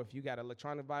Bible, or if you've got an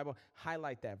electronic Bible,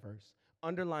 highlight that verse.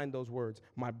 Underline those words.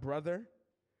 My brother,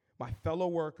 my fellow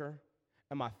worker,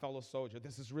 and my fellow soldier.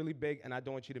 This is really big, and I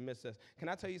don't want you to miss this. Can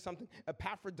I tell you something?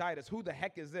 Epaphroditus, who the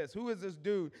heck is this? Who is this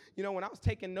dude? You know, when I was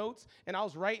taking notes and I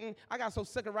was writing, I got so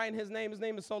sick of writing his name. His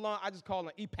name is so long, I just call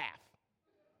him Epaph.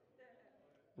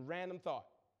 Random thought.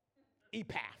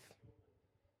 Epaph.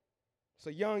 It's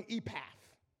a young Epaph.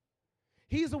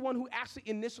 He's the one who actually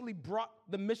initially brought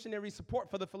the missionary support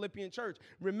for the Philippian church.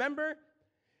 Remember,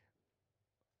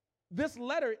 this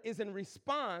letter is in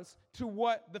response to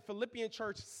what the Philippian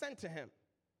church sent to him,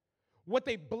 what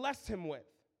they blessed him with.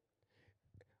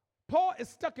 Paul is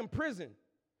stuck in prison.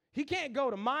 He can't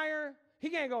go to Meijer. He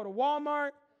can't go to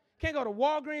Walmart. Can't go to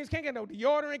Walgreens. Can't get no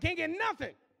deodorant. Can't get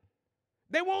nothing.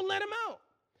 They won't let him out.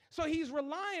 So he's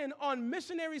relying on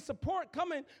missionary support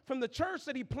coming from the church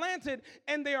that he planted,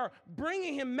 and they are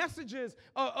bringing him messages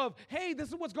of hey, this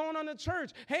is what's going on in the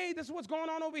church. Hey, this is what's going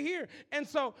on over here. And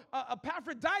so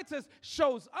Epaphroditus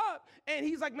shows up, and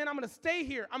he's like, man, I'm going to stay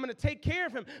here. I'm going to take care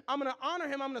of him. I'm going to honor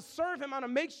him. I'm going to serve him. I'm going to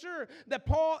make sure that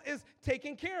Paul is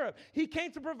taken care of. He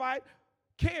came to provide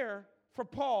care for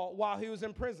Paul while he was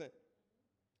in prison.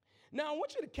 Now, I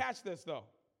want you to catch this, though.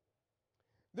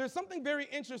 There's something very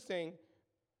interesting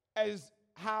as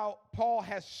how Paul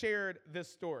has shared this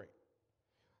story.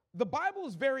 The Bible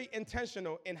is very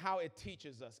intentional in how it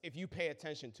teaches us if you pay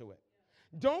attention to it.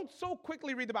 Don't so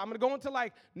quickly read the Bible. I'm going to go into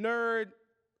like nerd,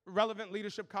 relevant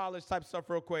leadership college type stuff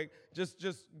real quick.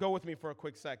 Just go with me for a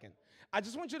quick second. I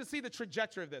just want you to see the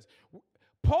trajectory of this.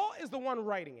 Paul is the one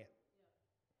writing it.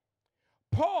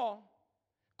 Paul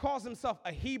calls himself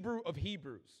a Hebrew of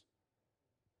Hebrews.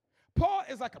 Paul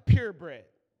is like a purebred.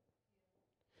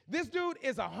 This dude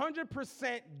is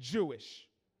 100% Jewish.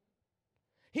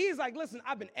 He's like, listen,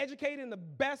 I've been educated in the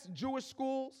best Jewish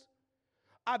schools.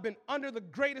 I've been under the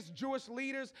greatest Jewish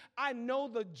leaders. I know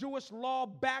the Jewish law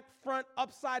back, front,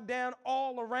 upside down,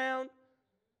 all around.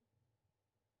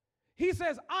 He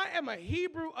says, I am a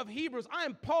Hebrew of Hebrews. I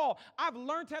am Paul. I've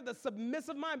learned to have the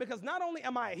submissive mind because not only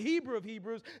am I a Hebrew of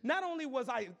Hebrews, not only was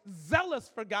I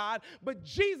zealous for God, but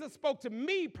Jesus spoke to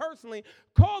me personally,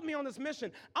 called me on this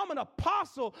mission. I'm an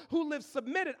apostle who lives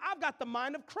submitted. I've got the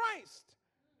mind of Christ.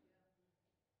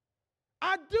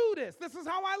 I do this. This is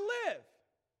how I live.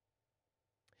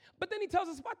 But then he tells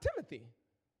us about Timothy.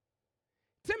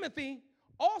 Timothy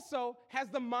also has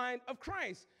the mind of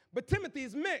Christ, but Timothy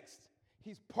is mixed.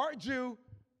 He's part Jew,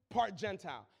 part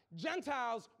Gentile.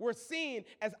 Gentiles were seen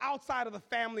as outside of the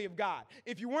family of God.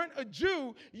 If you weren't a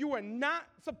Jew, you were not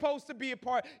supposed to be a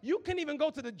part. You couldn't even go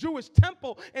to the Jewish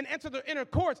temple and enter the inner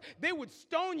courts. They would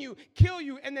stone you, kill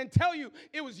you, and then tell you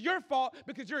it was your fault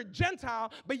because you're a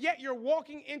Gentile, but yet you're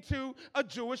walking into a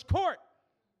Jewish court.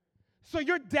 So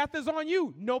your death is on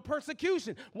you, no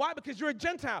persecution. Why? Because you're a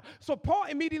Gentile. So Paul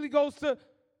immediately goes to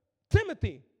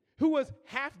Timothy, who was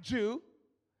half Jew,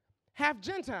 half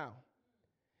Gentile.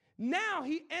 Now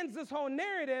he ends this whole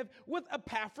narrative with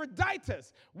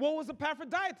Epaphroditus. What was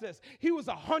Epaphroditus? He was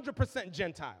 100%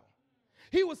 Gentile.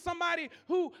 He was somebody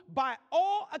who, by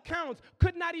all accounts,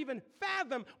 could not even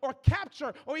fathom or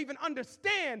capture or even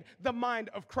understand the mind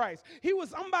of Christ. He was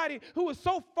somebody who was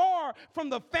so far from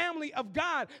the family of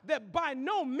God that by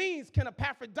no means can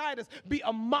Epaphroditus be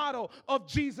a model of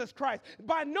Jesus Christ.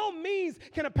 By no means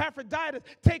can Epaphroditus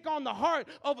take on the heart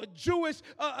of a Jewish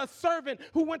a servant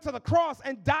who went to the cross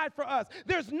and died for us.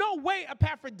 There's no way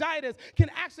Epaphroditus can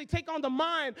actually take on the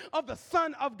mind of the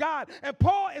Son of God. And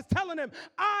Paul is telling him,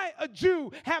 I, a Jew,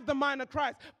 have the mind of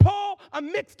Christ. Paul, a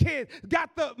mixed kid,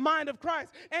 got the mind of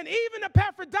Christ. And even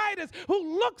Epaphroditus,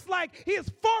 who looks like he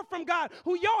is far from God,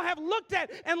 who y'all have looked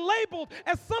at and labeled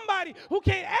as somebody who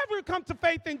can't ever come to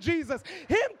faith in Jesus,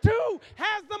 him too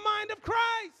has the mind of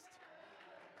Christ.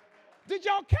 Did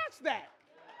y'all catch that?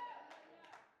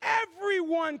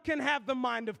 Everyone can have the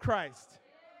mind of Christ.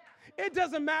 It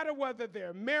doesn't matter whether they're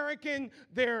American,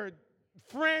 they're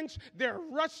French, they're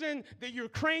Russian, they're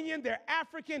Ukrainian, they're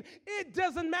African. It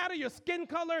doesn't matter your skin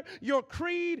color, your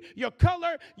creed, your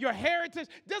color, your heritage.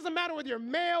 It doesn't matter whether you're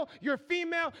male, you're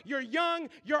female, you're young,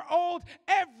 you're old.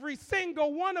 Every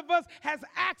single one of us has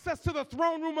access to the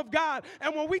throne room of God.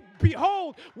 And when we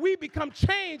behold, we become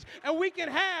changed and we can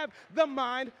have the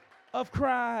mind of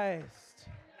Christ.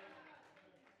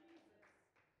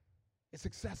 It's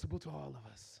accessible to all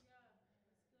of us.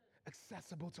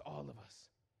 Accessible to all of us.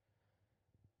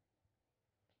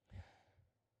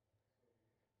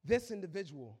 This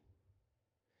individual,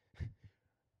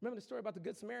 remember the story about the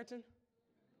Good Samaritan?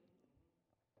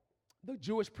 The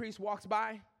Jewish priest walks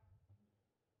by,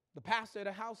 the pastor of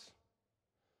the house,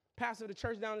 pastor of the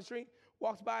church down the street,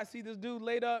 walks by, see this dude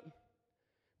laid up,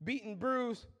 beaten,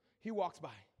 bruised, he walks by.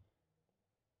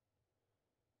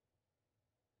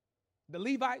 The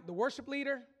Levite, the worship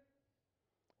leader,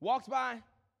 walks by,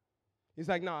 he's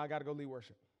like, no, I got to go lead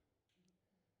worship.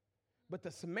 But the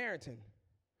Samaritan,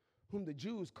 whom the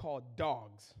Jews called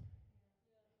dogs.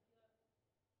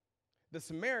 The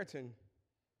Samaritan,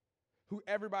 who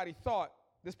everybody thought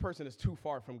this person is too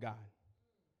far from God.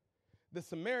 The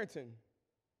Samaritan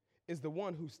is the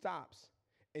one who stops,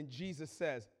 and Jesus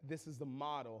says, this is the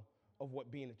model of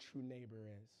what being a true neighbor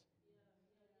is.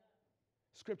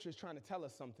 Scripture is trying to tell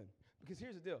us something. Because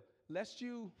here's the deal. Lest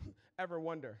you ever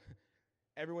wonder,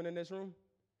 everyone in this room,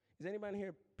 is anybody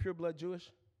here pure blood Jewish?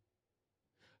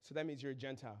 So that means you're a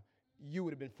Gentile. You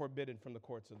would have been forbidden from the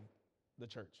courts of the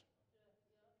church.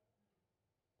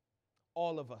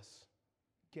 All of us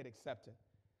get accepted.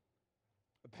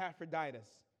 Epaphroditus,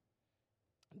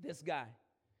 this guy,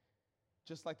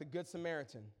 just like the Good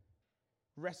Samaritan,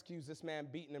 rescues this man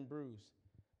beaten and bruised.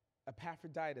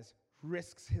 Epaphroditus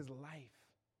risks his life.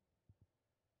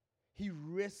 He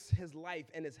risks his life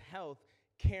and his health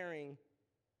carrying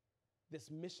this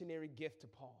missionary gift to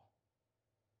Paul.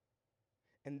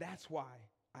 And that's why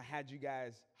I had you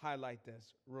guys highlight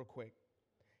this real quick.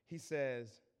 He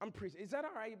says, I'm preaching. Is that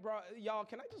all right, bro? Y'all,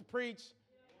 can I just preach?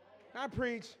 Can I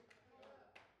preach?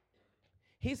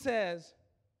 He says,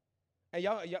 and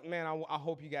y'all man, I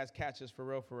hope you guys catch this for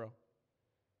real, for real.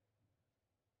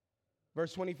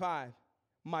 Verse 25,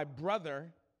 my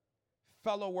brother,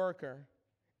 fellow worker,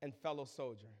 and fellow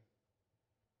soldier.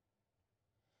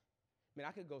 I mean,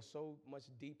 I could go so much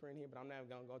deeper in here, but I'm not going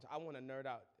to go into it. I want to nerd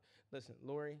out. Listen,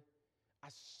 Lori, I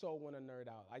so want to nerd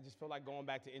out. I just feel like going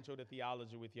back to Intro to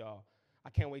Theology with y'all. I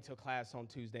can't wait till class on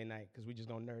Tuesday night because we're just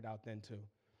going to nerd out then too.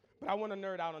 But I want to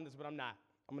nerd out on this, but I'm not.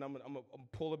 I'm going to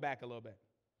pull it back a little bit.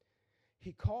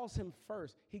 He calls him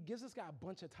first. He gives this guy a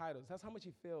bunch of titles. That's how much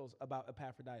he feels about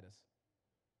Epaphroditus.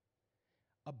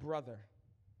 A brother.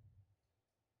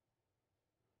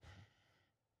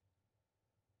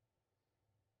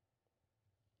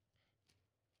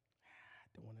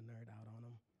 I don't want to nerd out on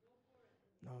him.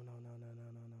 No.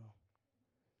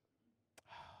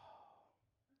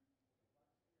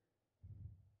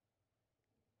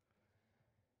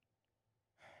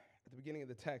 At the beginning of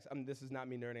the text, this is not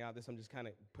me nerding out. I'm just kind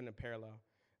of putting a parallel.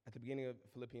 At the beginning of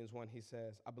Philippians 1, he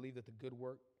says, I believe that the good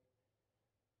work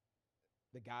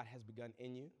that God has begun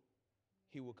in you,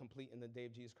 he will complete in the day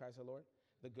of Jesus Christ our Lord.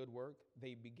 The good work,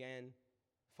 they began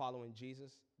following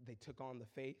Jesus. They took on the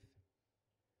faith.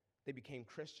 They became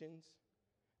Christians.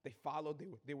 They followed.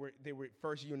 They were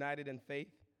first united in faith.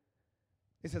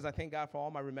 He says, I thank God for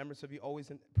all my remembrance of you, always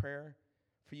in prayer,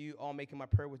 for you all making my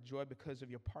prayer with joy because of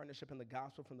your partnership in the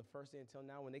gospel from the first day until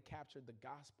now. When they captured the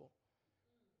gospel,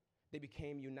 they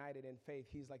became united in faith.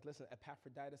 He's like, listen,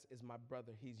 Epaphroditus is my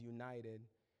brother. He's united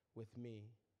with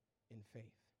me in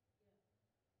faith.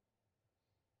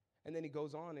 And then he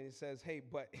goes on and he says, hey,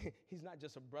 but he's not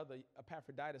just a brother.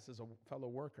 Epaphroditus is a fellow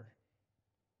worker.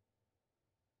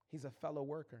 He's a fellow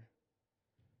worker.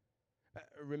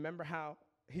 Remember how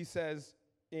he says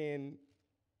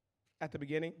at the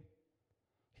beginning,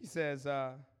 he says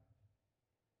that,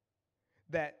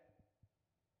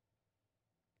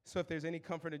 so if there's any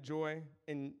comfort and joy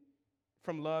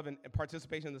from love and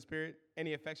participation in the Spirit,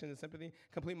 any affection and sympathy,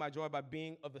 complete my joy by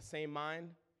being of the same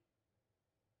mind.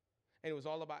 And it was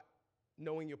all about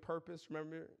knowing your purpose.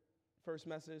 Remember, first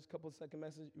message, second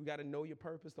message, you got to know your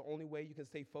purpose. The only way you can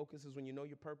stay focused is when you know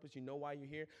your purpose, you know why you're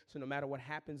here. So no matter what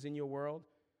happens in your world,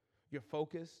 you're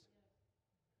focused.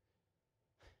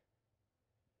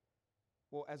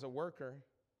 Well, as a worker,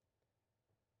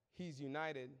 he's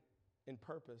united in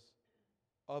purpose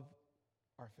of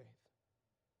our faith.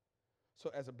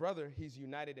 So as a brother, he's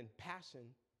united in passion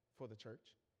for the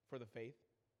church, for the faith.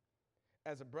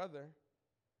 As a brother,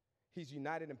 he's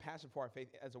united in passion for our faith.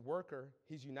 As a worker,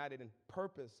 he's united in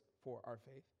purpose for our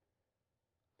faith.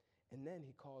 And then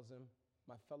he calls him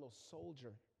my fellow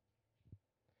soldier.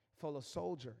 Fellow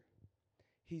soldier.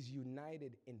 He's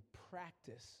united in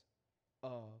practice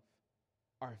of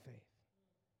our faith.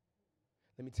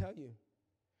 Let me tell you,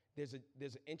 there's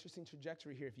an interesting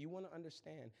trajectory here. If you want to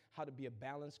understand how to be a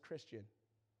balanced Christian,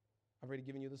 I've already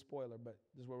given you the spoiler, but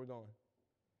this is where we're going.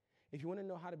 If you want to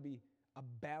know how to be a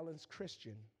balanced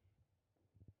Christian,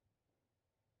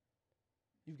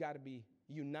 you've got to be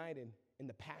united in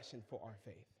the passion for our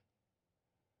faith.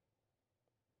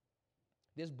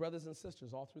 There's brothers and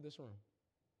sisters all through this room.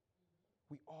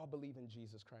 We all believe in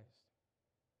Jesus Christ.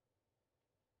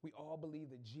 We all believe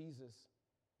that Jesus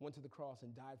went to the cross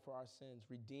and died for our sins,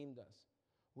 redeemed us.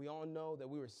 We all know that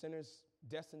we were sinners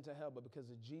destined to hell, but because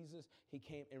of Jesus, he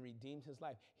came and redeemed his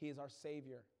life. He is our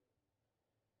Savior.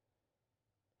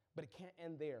 But it can't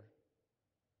end there.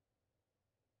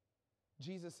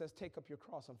 Jesus says, take up your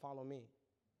cross and follow me.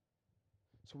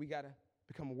 So we got to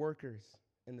become workers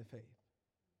in the faith.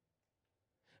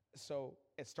 So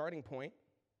at starting point,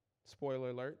 spoiler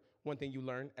alert, one thing you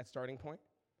learn at starting point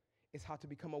is how to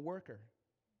become a worker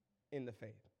in the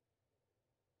faith.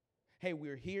 Hey,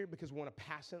 we're here because we want to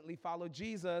passionately follow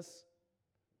Jesus,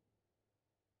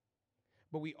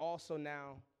 but we also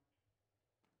now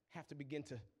have to begin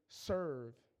to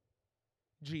serve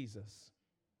Jesus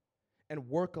and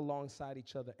work alongside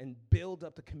each other and build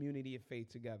up the community of faith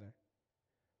together.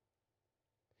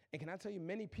 And can I tell you,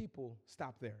 many people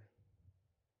stop there.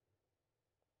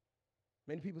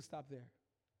 Many people stop there.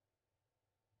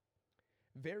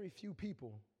 Very few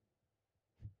people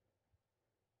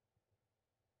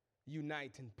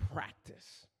unite in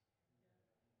practice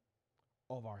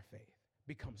of our faith.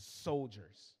 Become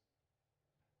soldiers.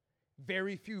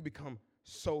 Very few become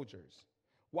soldiers.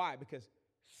 Why? Because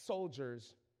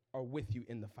soldiers are with you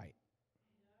in the fight.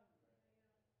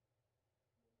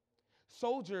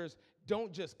 Soldiers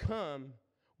don't just come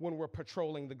when we're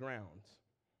patrolling the grounds.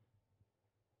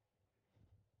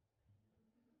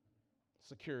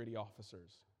 Security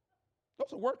officers.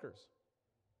 Those are workers.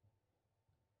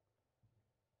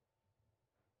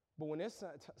 But when it's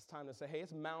time to say, hey,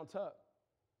 it's mount up,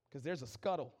 because there's a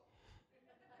scuttle.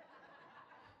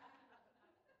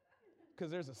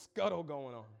 Because there's a scuttle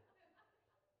going on.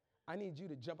 I need you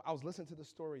to jump. I was listening to the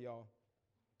story, y'all,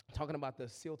 talking about the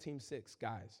SEAL Team 6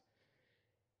 guys.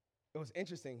 It was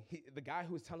interesting. The guy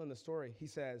who was telling the story, he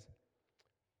says,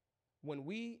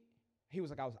 he was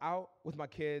like, I was out with my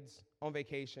kids on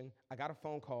vacation. I got a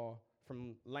phone call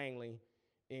from Langley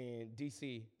in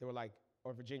D.C. They were like,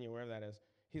 or Virginia, wherever that is.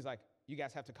 He's like, you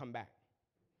guys have to come back.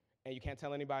 And you can't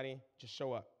tell anybody, just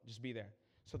show up, just be there.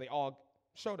 So they all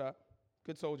showed up,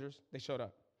 good soldiers, they showed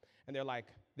up. And they're like,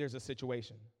 there's a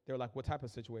situation. They're like, what type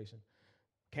of situation?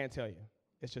 Can't tell you.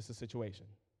 It's just a situation.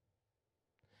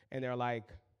 And they're like,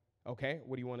 okay,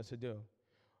 what do you want us to do?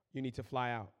 You need to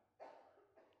fly out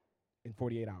in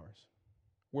 48 hours.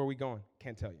 Where are we going?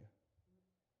 Can't tell you.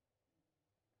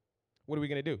 What are we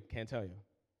going to do? Can't tell you.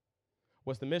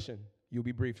 What's the mission? You'll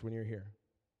be briefed when you're here.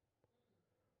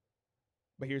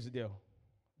 But here's the deal.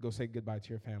 Go say goodbye to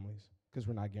your families, because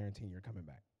we're not guaranteeing you're coming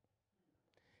back.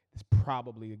 There's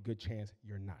probably a good chance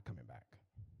you're not coming back.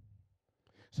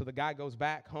 So the guy goes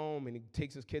back home, and he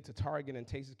takes his kid to Target and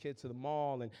takes his kids to the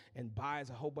mall and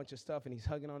buys a whole bunch of stuff, and he's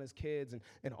hugging on his kids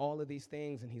and all of these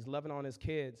things, and he's loving on his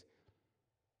kids.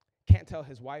 Can't tell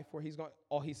his wife where he's going.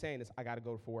 All he's saying is, I got to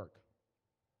go for work.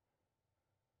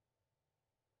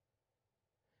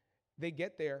 They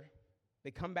get there.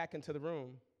 They come back into the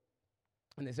room,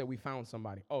 and they say, we found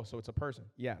somebody. Oh, so it's a person?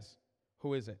 Yes.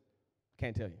 Who is it?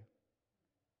 Can't tell you.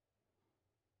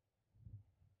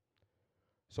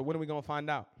 So when are we going to find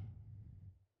out?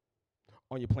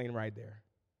 On your plane ride there.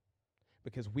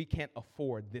 Because we can't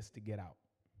afford this to get out.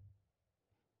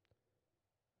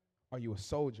 Are you a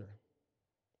soldier,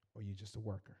 or are you just a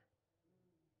worker?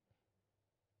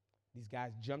 These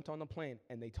guys jumped on the plane,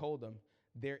 and they told them,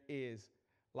 there is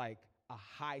like a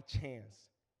high chance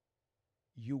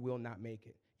you will not make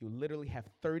it. You literally have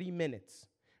 30 minutes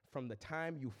from the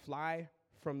time you fly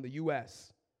from the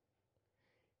U.S.,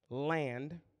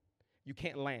 land. You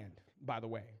can't land, by the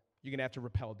way. You're going to have to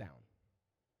rappel down.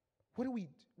 What are we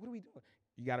doing?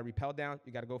 You got to rappel down.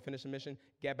 You got to go finish the mission,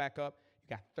 get back up.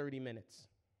 You got 30 minutes.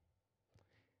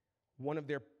 One of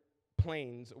their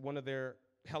planes, one of their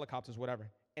helicopters, whatever,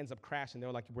 ends up crashing.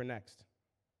 They're like, we're next.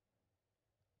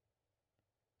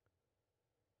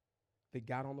 They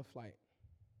got on the flight.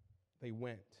 They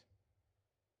went,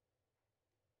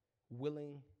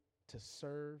 willing to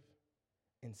serve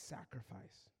and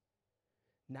sacrifice,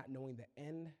 not knowing the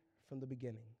end from the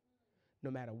beginning.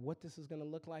 No matter what this is going to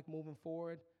look like moving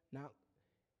forward,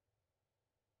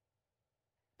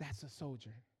 that's a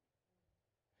soldier.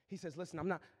 He says, listen,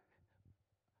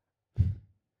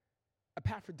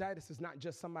 Epaphroditus is not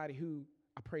just somebody who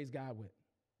I praise God with.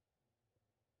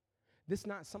 This is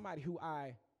not somebody who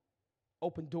I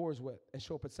open doors with and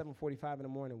show up at 7:45 in the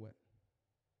morning with.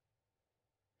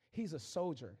 He's a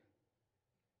soldier.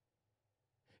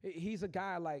 He's a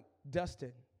guy like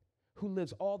Dustin, who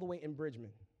lives all the way in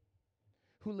Bridgman,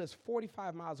 who lives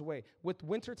 45 miles away. With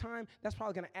wintertime, that's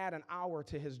probably going to add an hour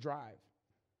to his drive.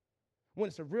 When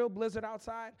it's a real blizzard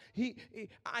outside,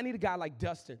 I need a guy like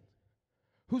Dustin,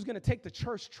 who's going to take the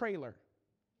church trailer,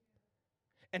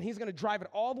 and he's going to drive it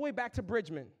all the way back to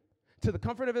Bridgman, to the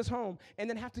comfort of his home, and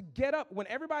then have to get up. When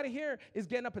everybody here is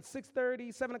getting up at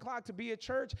 6:30, 7 o'clock to be at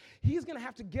church, he's going to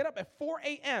have to get up at 4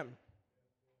 a.m.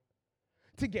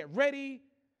 to get ready,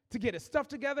 to get his stuff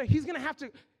together. He's going to have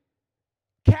to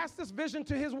cast this vision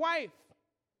to his wife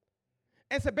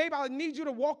and say, babe, I need you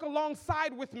to walk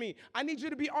alongside with me. I need you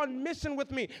to be on mission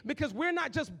with me, because we're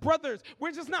not just brothers.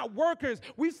 We're just not workers.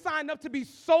 We signed up to be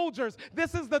soldiers.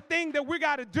 This is the thing that we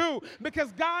got to do,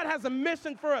 because God has a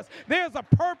mission for us. There's a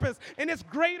purpose, and it's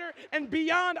greater and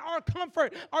beyond our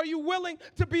comfort. Are you willing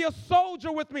to be a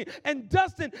soldier with me? And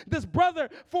Dustin, this brother,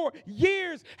 for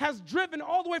years has driven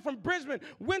all the way from Brisbane,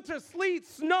 winter, sleet,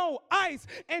 snow, ice,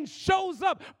 and shows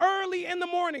up early in the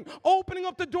morning, opening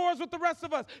up the doors with the rest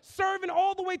of us, serving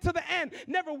all the way to the end.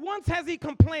 Never once has he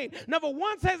complained. Never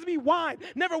once has he whined.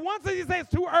 Never once has he said it's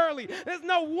too early. There's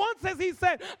no once has he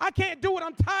said, I can't do it,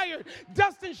 I'm tired.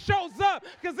 Dustin shows up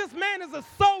because this man is a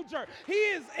soldier. He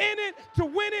is in it to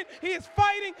win it. He is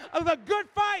fighting the good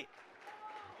fight.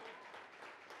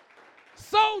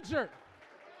 Soldier.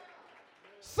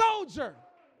 Soldier.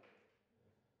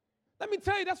 Let me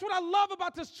tell you, that's what I love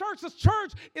about this church. This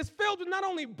church is filled with not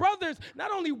only brothers,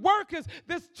 not only workers.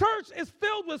 This church is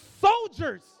filled with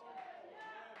soldiers.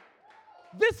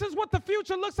 This is what the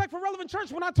future looks like for Relevant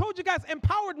Church. When I told you guys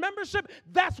empowered membership,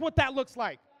 that's what that looks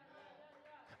like.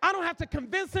 I don't have to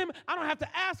convince him. I don't have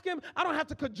to ask him. I don't have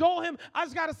to cajole him. I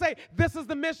just got to say, this is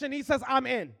the mission. He says, I'm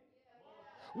in.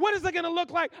 What is it going to look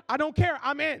like? I don't care.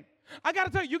 I'm in. I got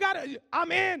to tell you,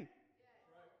 I'm in.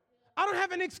 I don't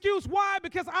have an excuse. Why?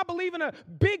 Because I believe in a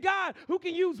big God who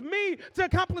can use me to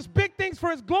accomplish big things for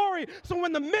his glory. So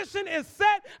when the mission is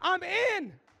set, I'm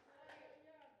in.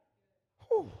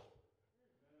 Whew.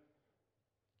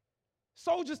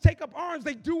 Soldiers take up arms.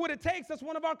 They do what it takes. That's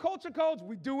one of our culture codes.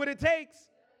 We do what it takes.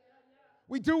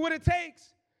 We do what it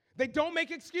takes. They don't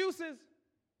make excuses.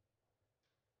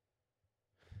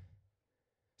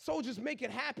 Soldiers make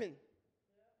it happen.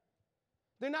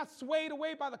 They're not swayed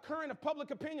away by the current of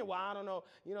public opinion. Well, I don't know.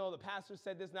 You know, the pastor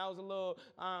said this. Now it was a little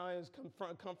it was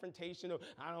confrontational.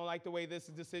 I don't like the way this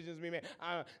decision is being made.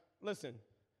 Listen,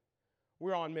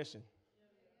 we're on mission.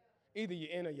 Either you're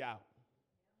in or you're out.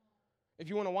 If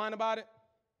you want to whine about it,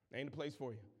 ain't the place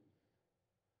for you.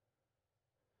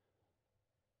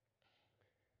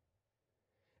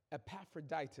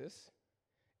 Epaphroditus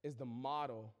is the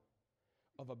model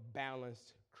of a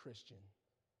balanced Christian.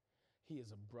 He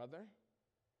is a brother,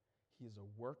 he is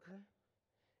a worker,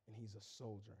 and he's a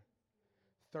soldier.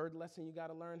 Third lesson you got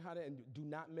to learn how to, and do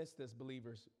not miss this,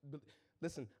 believers.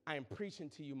 Listen, I am preaching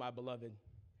to you, my beloved.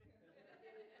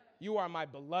 You are my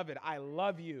beloved. I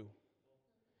love you.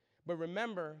 But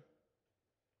remember,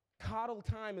 coddle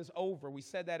time is over. We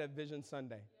said that at Vision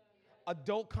Sunday.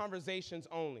 Adult conversations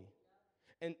only.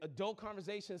 And adult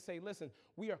conversations say, listen,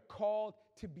 we are called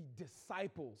to be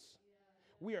disciples.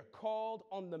 We are called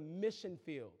on the mission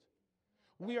field.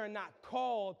 We are not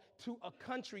called to a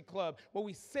country club where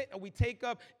we sit and we take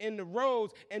up in the rows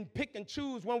and pick and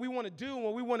choose when we want to do,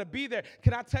 when we want to be there.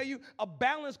 Can I tell you, a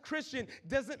balanced Christian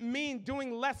doesn't mean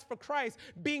doing less for Christ.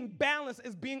 Being balanced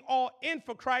is being all in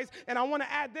for Christ. And I want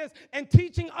to add this, and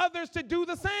teaching others to do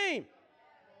the same.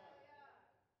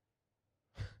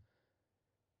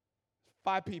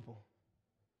 5 people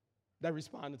that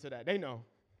responded to that. They know.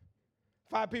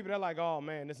 5 people, they're like, oh,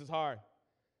 man, this is hard.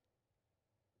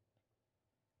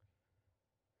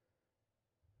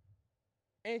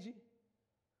 Angie,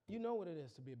 you know what it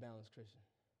is to be a balanced Christian.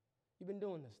 You've been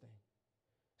doing this thing.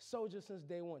 Soldier since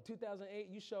day one. 2008,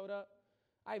 you showed up.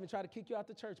 I even tried to kick you out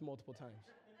the church multiple times.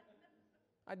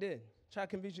 I did. Try to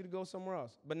convince you to go somewhere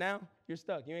else. But now, you're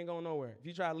stuck. You ain't going nowhere. If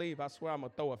you try to leave, I swear I'm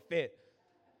going to throw a fit.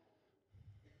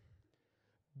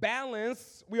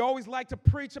 Balance. We always like to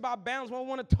preach about balance. We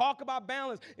want to talk about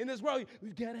balance. In this world,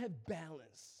 we've got to have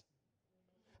balance.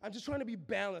 I'm just trying to be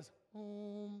balanced.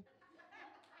 You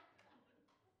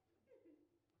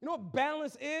know what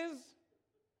balance is?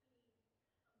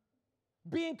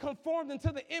 Being conformed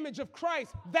into the image of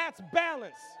Christ. That's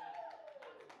balance.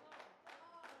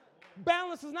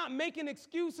 Balance is not making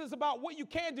excuses about what you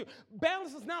can do.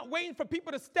 Balance is not waiting for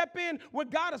people to step in where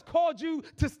God has called you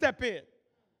to step in.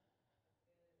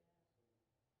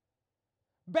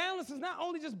 Balance is not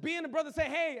only just being a brother, say,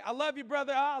 hey, I love you,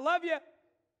 brother. I love you.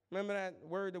 Remember that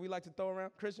word that we like to throw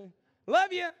around, Christian?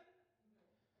 Love you.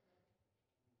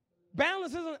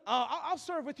 Balance isn't, I'll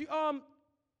serve with you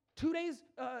 2 days,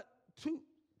 two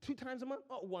times a month?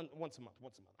 Oh, once a month.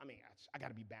 I mean, I got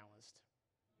to be balanced.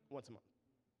 Once a month.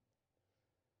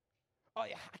 Oh,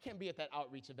 yeah, I can't be at that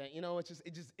outreach event. You know,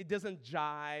 it doesn't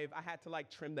jive. I had to, like,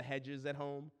 trim the hedges at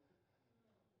home.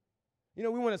 You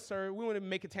know, we want to serve. We want to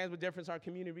make a tangible difference in our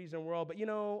community, region, and world. But, you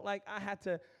know, like, I had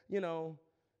to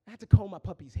comb my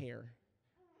puppy's hair.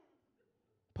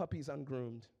 Puppy's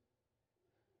ungroomed.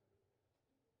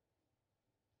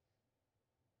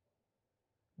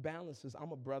 Balance is,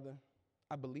 I'm a brother.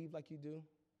 I believe like you do.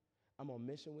 I'm on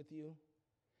mission with you.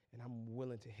 And I'm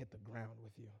willing to hit the ground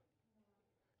with you.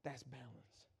 That's balance.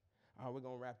 All right, we're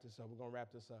going to wrap this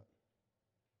up.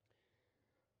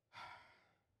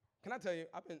 Can I tell you,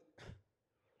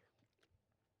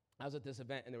 I was at this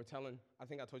event, and they were telling, I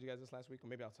think I told you guys this last week, or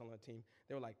maybe I was telling the team.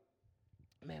 They were like,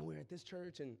 man, we're at this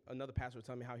church, and another pastor was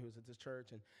telling me how he was at this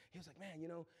church, and he was like, man, you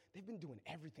know, they've been doing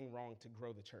everything wrong to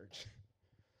grow the church.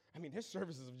 I mean, their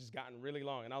services have just gotten really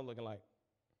long, and I was looking like,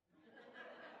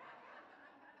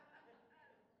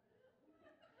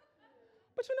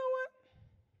 But you know what?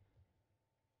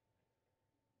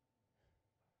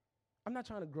 I'm not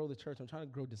trying to grow the church. I'm trying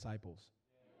to grow disciples.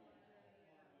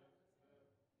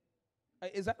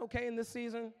 Is that okay in this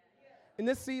season? In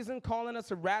this season, calling us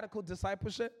a radical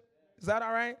discipleship? Is that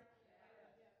all right?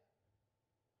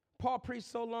 Paul preached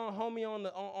so long, homie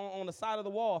on the side of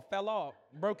the wall fell off,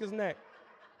 broke his neck.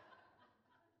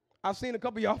 I've seen a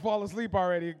couple of y'all fall asleep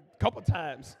already a couple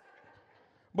times.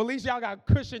 But at least y'all got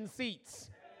cushioned seats.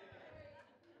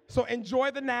 So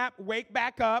enjoy the nap, wake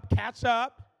back up, catch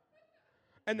up,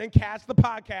 and then catch the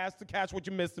podcast to catch what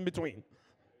you missed in between.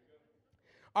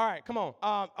 All right, come on.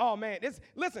 Oh, man.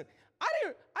 Listen, I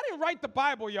didn't write the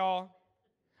Bible, y'all.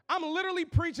 I'm literally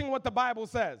preaching what the Bible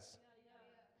says.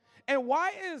 And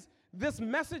why is this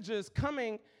messages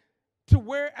coming to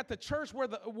where at the church where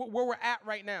we're at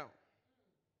right now?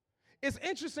 It's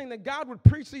interesting that God would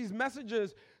preach these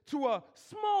messages to a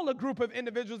smaller group of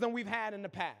individuals than we've had in the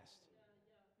past.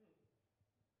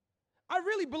 I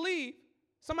really believe,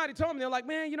 somebody told me, they're like,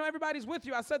 man, everybody's with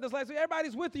you. I said this last week,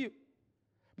 everybody's with you.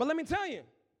 But let me tell you,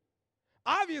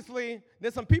 obviously,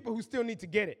 there's some people who still need to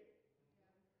get it.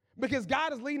 Because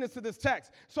God is leading us to this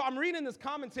text. So I'm reading this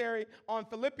commentary on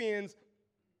Philippians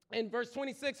in verse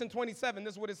 26 and 27.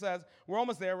 This is what it says. We're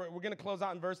almost there. We're going to close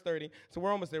out in verse 30. So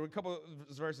we're almost there. We're a couple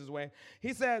of verses away.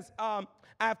 He says, I'm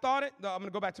going to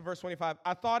go back to verse 25.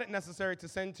 I thought it necessary to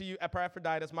send to you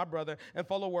Epaphroditus, my brother and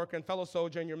fellow worker and fellow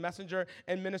soldier and your messenger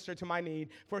and minister to my need.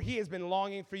 For he has been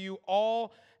longing for you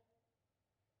all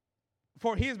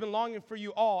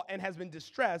and has been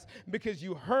distressed because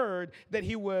you heard that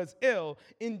he was ill.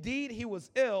 Indeed, he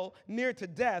was ill, near to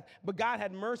death, but God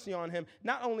had mercy on him,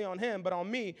 not only on him, but on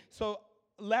me, so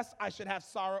lest I should have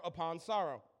sorrow upon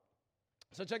sorrow.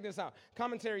 So check this out.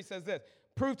 Commentary says this.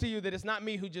 Prove to you that it's not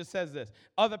me who just says this.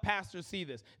 Other pastors see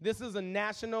this. This is a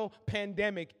national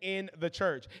pandemic in the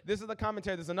church. This is the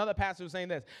commentary. There's another pastor who's saying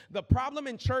this. The problem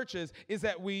in churches is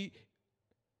that we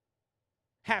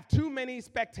have too many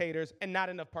spectators and not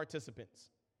enough participants.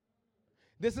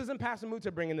 This isn't Pastor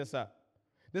Muta bringing this up.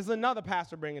 This is another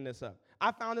pastor bringing this up.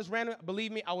 I found this random.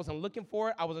 Believe me, I wasn't looking for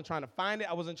it. I wasn't trying to find it.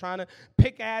 I wasn't trying to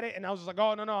pick at it. And I was just like,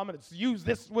 oh, no, I'm going to use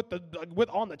this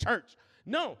on the church.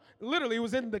 No, literally, it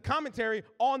was in the commentary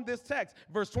on this text,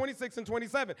 verse 26 and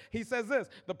 27. He says this,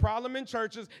 the problem in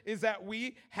churches is that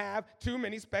we have too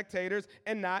many spectators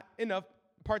and not enough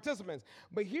participants.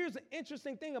 But here's the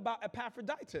interesting thing about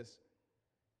Epaphroditus.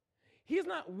 He's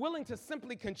not willing to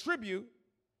simply contribute.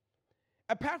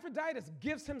 Epaphroditus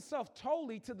gives himself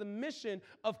totally to the mission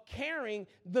of carrying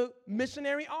the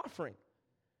missionary offering.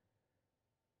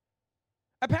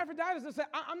 Epaphroditus has said,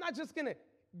 I'm not just going to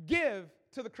give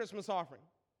to the Christmas offering.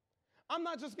 I'm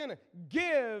not just going to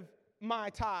give my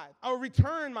tithe or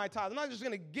return my tithe. I'm not just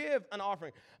going to give an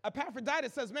offering.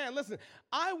 Epaphroditus says, man, listen,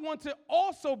 I want to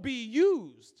also be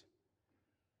used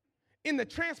in the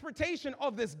transportation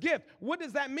of this gift. What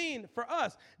does that mean for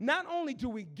us? Not only do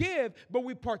we give, but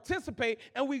we participate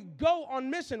and we go on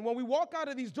mission. When we walk out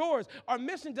of these doors, our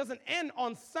mission doesn't end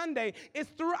on Sunday. It's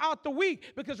throughout the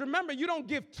week. Because remember, you don't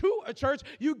give to a church,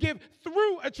 you give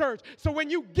through a church. So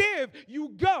when you give,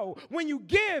 you go. When you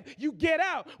give, you get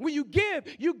out. When you give,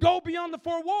 you go beyond the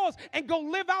four walls and go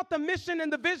live out the mission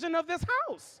and the vision of this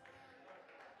house.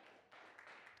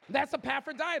 That's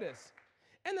Epaphroditus.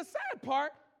 And the sad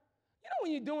part,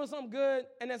 when you're doing something good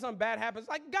and then something bad happens,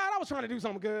 like, God, I was trying to do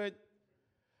something good.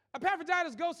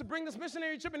 Epaphroditus goes to bring this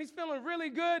missionary trip, and he's feeling really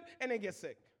good, and then gets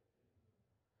sick.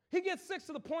 He gets sick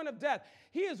to the point of death.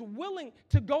 He is willing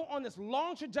to go on this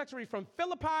long trajectory from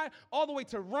Philippi all the way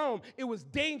to Rome. It was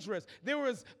dangerous. It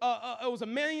was a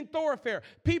main thoroughfare.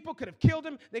 People could have killed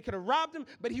him. They could have robbed him,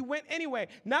 but he went anyway.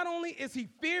 Not only is he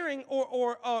fearing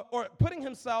or putting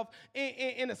himself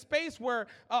in a space where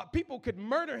people could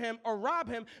murder him or rob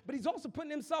him, but he's also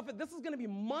putting himself this is going to be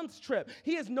months trip.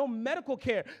 He has no medical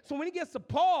care. So when he gets to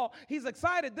Paul, he's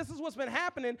excited. This is what's been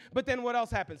happening, but then what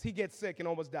else happens? He gets sick and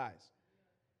almost dies.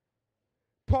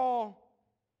 Paul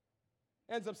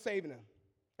ends up saving him.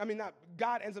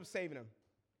 God ends up saving him.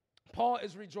 Paul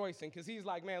is rejoicing because he's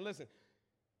like, man, listen,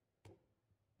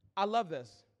 I love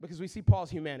this because we see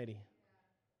Paul's humanity.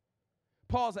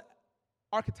 Paul's an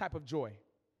archetype of joy.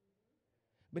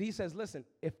 But he says, listen,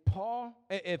 if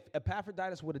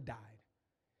Epaphroditus would have died,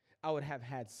 I would have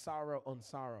had sorrow on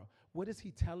sorrow. What is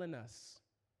he telling us?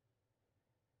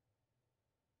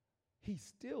 He's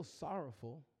still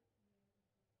sorrowful.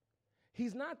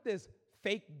 He's not this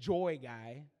fake joy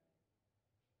guy.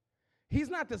 He's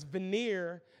not this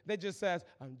veneer that just says,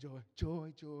 I'm joy,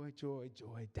 joy, joy, joy,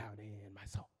 joy, down in my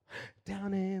soul,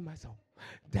 down in my soul,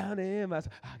 down in my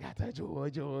soul. I got that joy,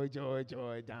 joy, joy,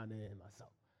 joy, down in my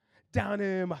soul, down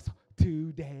in my soul,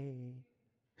 today.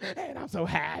 And I'm so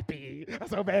happy. I'm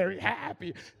so very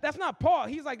happy. That's not Paul.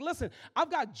 He's like, listen,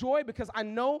 I've got joy because I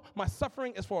know my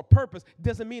suffering is for a purpose.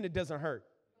 Doesn't mean it doesn't hurt.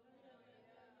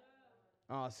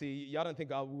 Oh, see, y'all didn't think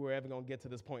we were ever going to get to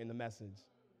this point in the message.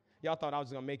 Y'all thought I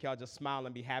was going to make y'all just smile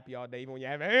and be happy all day, even when you're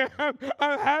happy.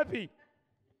 I'm happy.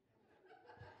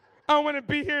 I want to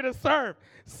be here to serve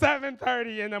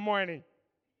 7:30 in the morning.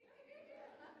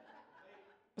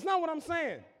 That's not what I'm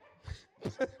saying.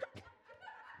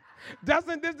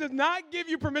 This does not give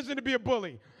you permission to be a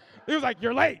bully. He was like,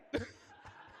 you're late.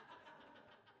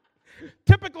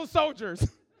 Typical soldiers.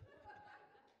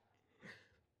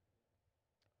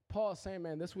 Paul is saying,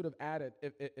 man, this would have added,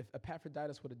 if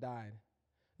Epaphroditus would have died,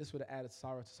 this would have added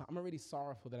sorrow to sorrow. I'm already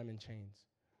sorrowful that I'm in chains.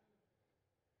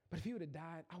 But if he would have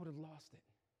died, I would have lost it.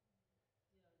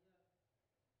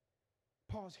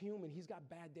 Paul's human. He's got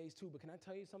bad days too. But can I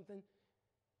tell you something?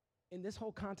 In this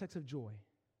whole context of joy,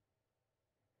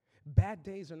 bad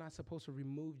days are not supposed to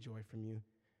remove joy from you,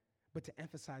 but to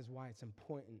emphasize why it's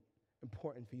important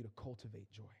for you to cultivate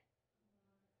joy.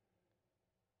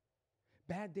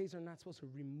 Bad days are not supposed to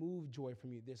remove joy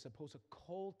from you. They're supposed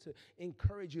to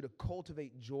encourage you to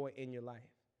cultivate joy in your life.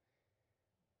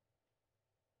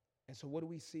 And so what do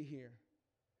we see here?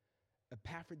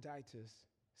 Epaphroditus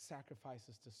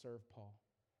sacrifices to serve Paul.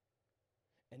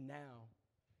 And now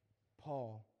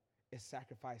Paul is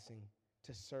sacrificing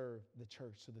to serve the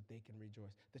church so that they can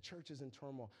rejoice. The church is in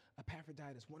turmoil.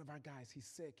 Epaphroditus, one of our guys, he's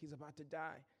sick. He's about to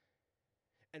die.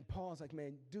 And Paul's like,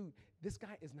 man, dude, this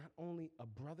guy is not only a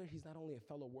brother, he's not only a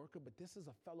fellow worker, but this is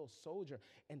a fellow soldier.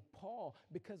 And Paul,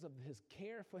 because of his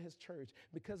care for his church,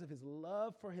 because of his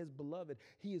love for his beloved,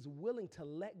 he is willing to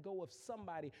let go of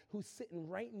somebody who's sitting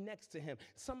right next to him,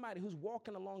 somebody who's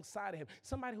walking alongside of him,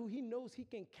 somebody who he knows he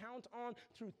can count on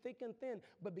through thick and thin.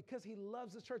 But because he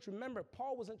loves the church, remember,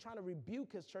 Paul wasn't trying to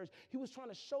rebuke his church. He was trying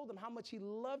to show them how much he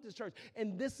loved his church.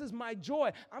 And this is my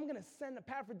joy. I'm going to send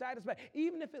Epaphroditus back,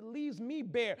 even if it leaves me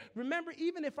bare. Remember,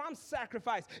 even if I'm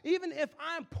sacrificed, even if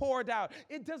I'm poured out,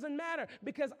 it doesn't matter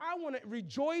because I want to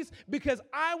rejoice because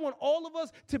I want all of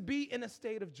us to be in a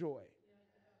state of joy.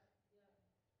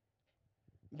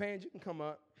 Band, you can come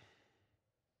up.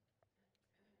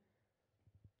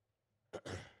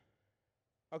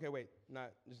 Okay, wait.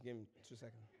 Just give me 2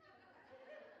 seconds.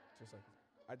 2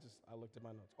 seconds. I looked at my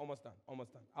notes. Almost done.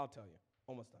 I'll tell you.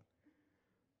 Almost done.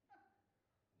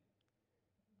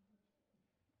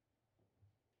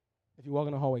 If you walk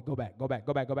in the hallway, go back.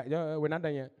 Yeah, we're not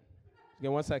done yet. Just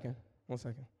give 1 second. 1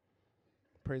 second.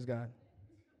 Praise God.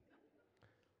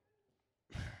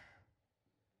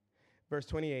 Verse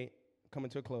 28, coming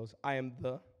to a close. I am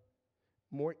the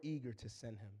more eager to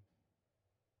send him.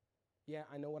 Yeah,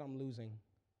 I know what I'm losing,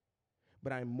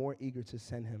 but I am more eager to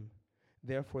send him.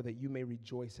 Therefore, that you may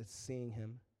rejoice at seeing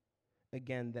him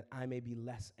again, that I may be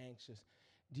less anxious.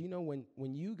 Do you know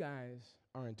when you guys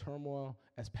are in turmoil,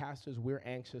 as pastors, we're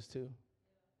anxious too?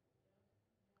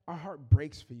 Our heart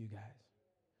breaks for you guys.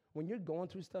 When you're going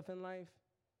through stuff in life,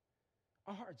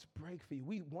 our hearts break for you.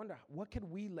 We wonder, what can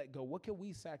we let go? What can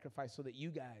we sacrifice so that you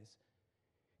guys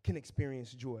can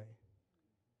experience joy?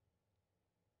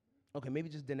 Okay, maybe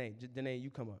just Danae. Danae, you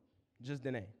come up. Just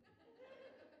Danae.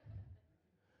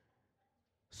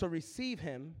 So receive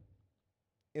him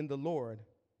in the Lord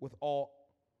with all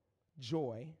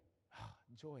joy.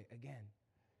 Joy again.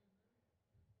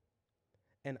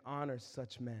 And honor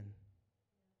such men.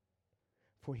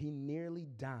 For he nearly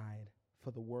died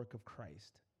for the work of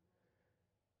Christ,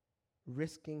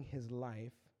 risking his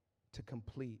life to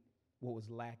complete what was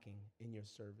lacking in your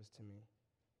service to me.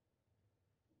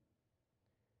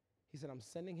 He said, I'm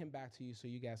sending him back to you so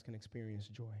you guys can experience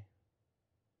joy.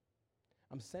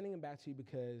 I'm sending him back to you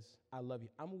because I love you.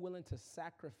 I'm willing to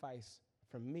sacrifice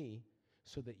for me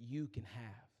so that you can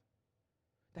have.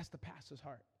 That's the pastor's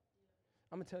heart.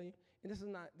 I'm going to tell you, and this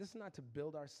is not to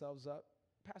build ourselves up.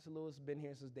 Pastor Lewis has been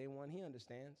here since day one. He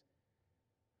understands.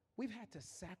 We've had to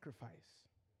sacrifice.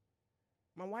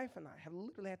 My wife and I have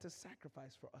literally had to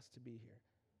sacrifice for us to be here,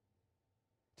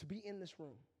 to be in this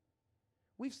room.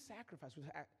 We've sacrificed. We've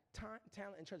had time,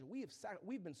 talent, and treasure.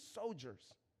 We've been soldiers.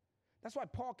 That's why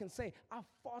Paul can say, I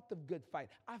fought the good fight.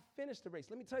 I finished the race.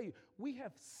 Let me tell you, we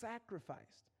have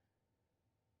sacrificed.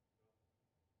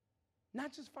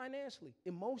 Not just financially,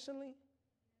 emotionally,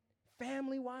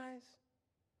 family-wise.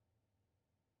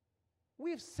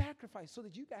 We have sacrificed so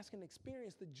that you guys can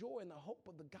experience the joy and the hope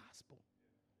of the gospel.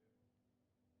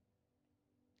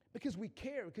 Because we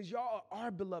care, because y'all are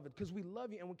our beloved, because we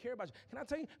love you and we care about you. Can I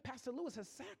tell you, Pastor Lewis has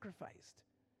sacrificed.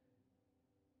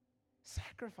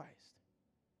 Sacrificed.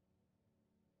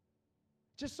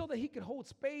 Just so that he could hold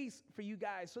space for you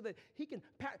guys, so that he can,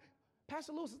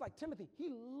 Pastor Lewis is like Timothy. He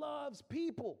loves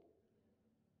people.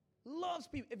 Loves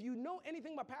people. If you know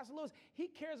anything about Pastor Lewis, he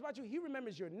cares about you. He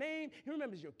remembers your name. He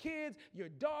remembers your kids, your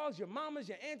dogs, your mamas,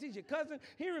 your aunties, your cousins.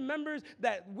 He remembers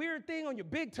that weird thing on your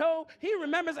big toe. He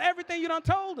remembers everything you done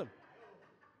told him.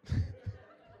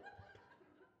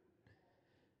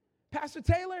 Pastor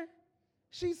Taylor,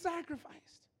 she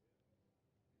sacrificed.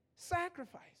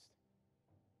 Sacrificed.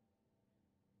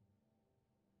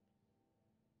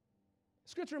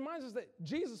 Scripture reminds us that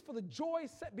Jesus, for the joy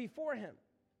set before him,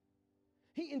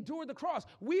 he endured the cross.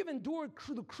 We've endured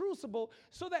the crucible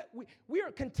so that we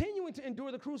are continuing to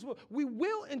endure the crucible. We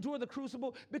will endure the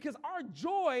crucible because our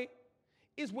joy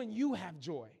is when you have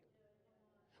joy,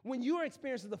 when you are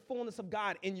experiencing the fullness of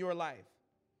God in your life.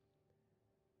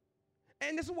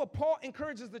 And this is what Paul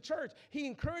encourages the church. He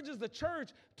encourages the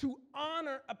church to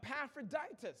honor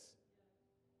Epaphroditus.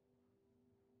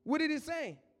 What did he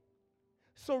say?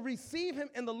 So receive him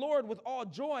in the Lord with all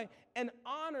joy and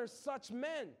honor such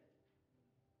men.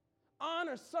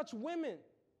 Honor such women.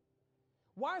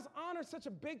 Why is honor such a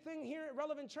big thing here at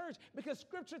Relevant Church? Because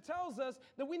Scripture tells us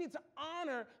that we need to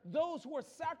honor those who are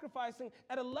sacrificing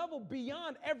at a level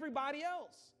beyond everybody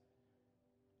else.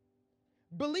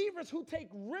 Believers who take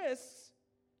risks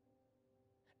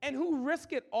and who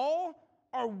risk it all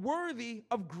are worthy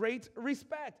of great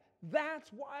respect. That's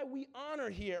why we honor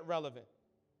here at Relevant.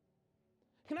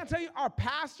 Can I tell you, our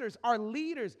pastors, our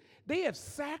leaders, they have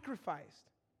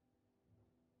sacrificed.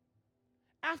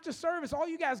 After service, all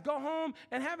you guys go home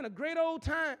and having a great old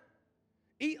time,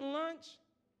 eating lunch.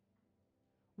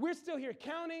 We're still here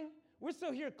counting. We're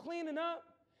still here cleaning up.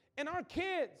 And our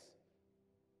kids,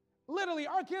 literally,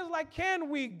 our kids are like, can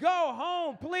we go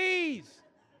home, please?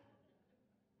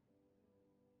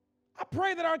 I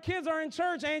pray that our kids are in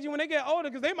church, Angie, when they get older,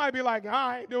 because they might be like,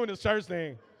 I ain't doing this church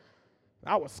thing.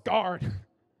 I was scarred.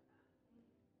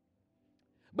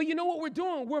 But you know what we're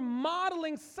doing? We're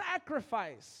modeling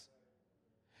sacrifice.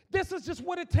 This is just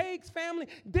what it takes, family.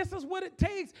 This is what it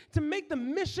takes to make the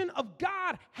mission of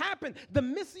God happen. The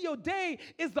Missio Dei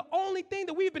is the only thing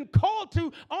that we've been called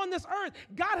to on this earth.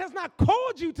 God has not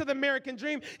called you to the American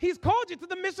dream. He's called you to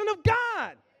the mission of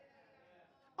God.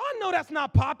 I know that's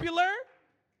not popular.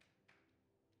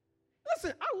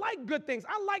 Listen, I like good things.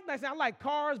 I like nice things. I like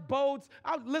cars, boats.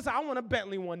 I want a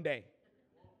Bentley one day.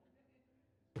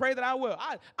 Pray that I will.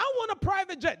 I want a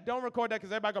private jet. Don't record that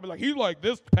because everybody going to be like, he's like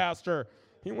this pastor.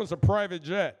 He wants a private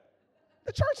jet.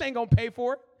 The church ain't going to pay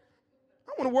for it.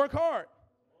 I want to work hard.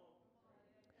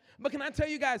 But can I tell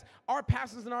you guys, our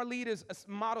pastors and our leaders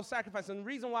model sacrifice. And the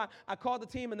reason why I called the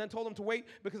team and then told them to wait,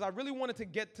 because I really wanted to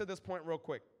get to this point real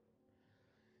quick.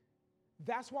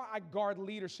 That's why I guard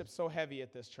leadership so heavy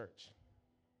at this church.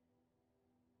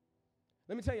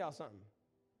 Let me tell y'all something.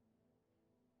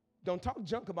 Don't talk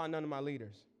junk about none of my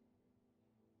leaders.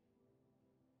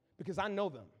 Because I know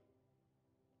them.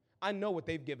 I know what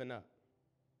they've given up.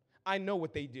 I know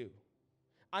what they do.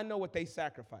 I know what they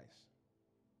sacrifice.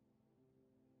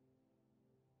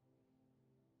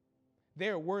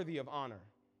 They're worthy of honor.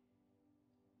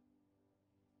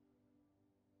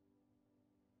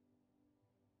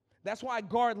 That's why I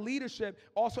guard leadership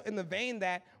also in the vein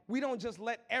that we don't just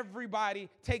let everybody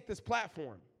take this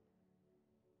platform.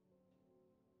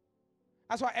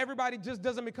 That's why everybody just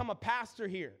doesn't become a pastor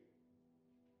here.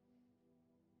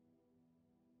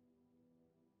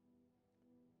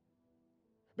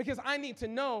 Because I need to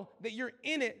know that you're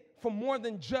in it for more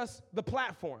than just the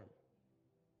platform.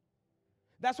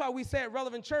 That's why we say at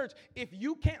Relevant Church, if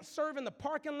you can't serve in the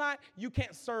parking lot, you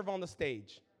can't serve on the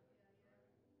stage.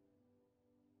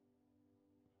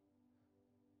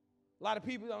 A lot of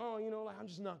people, like, I'm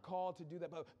just not called to do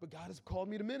that, but God has called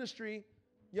me to ministry.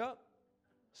 Yup.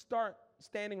 Start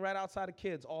standing right outside of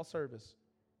kids all service.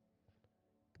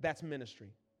 That's ministry.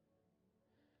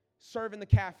 Serve in the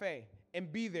cafe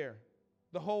and be there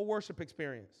the whole worship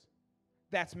experience.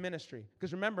 That's ministry.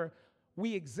 Because remember,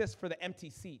 we exist for the empty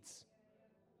seats.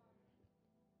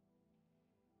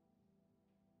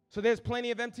 So there's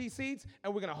plenty of empty seats,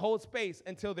 and we're going to hold space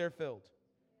until they're filled.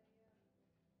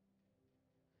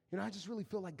 I just really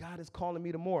feel like God is calling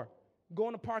me to more. Go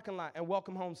in the parking lot and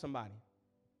welcome home somebody.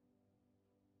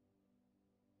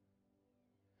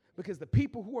 Because the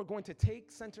people who are going to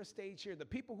take center stage here, the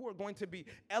people who are going to be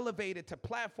elevated to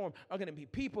platform are going to be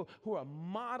people who are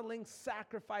modeling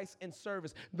sacrifice and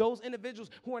service. Those individuals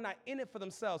who are not in it for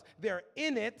themselves, they're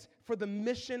in it for the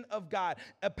mission of God.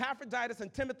 Epaphroditus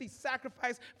and Timothy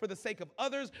sacrificed for the sake of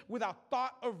others without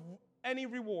thought of any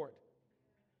reward.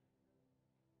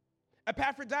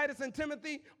 Epaphroditus and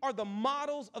Timothy are the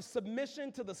models of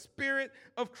submission to the Spirit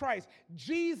of Christ.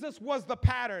 Jesus was the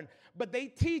pattern, but they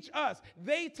teach us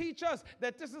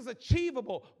that this is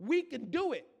achievable. We can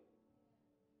do it.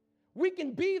 We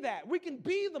can be that. We can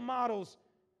be the models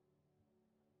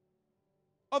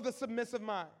of the submissive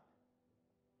mind.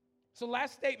 So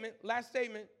last statement,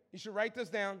 you should write this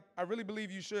down. I really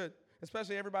believe you should,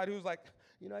 especially everybody who's like,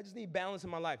 I just need balance in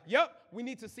my life. Yep, we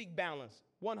need to seek balance,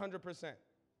 100%.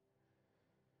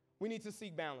 We need to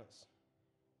seek balance.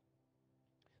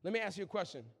 Let me ask you a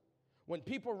question. When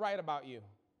people write about you,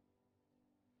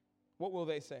 what will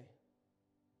they say?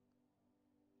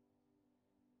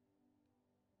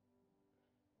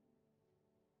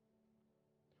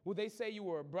 Will they say you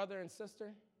were a brother and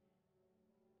sister?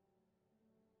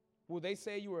 Will they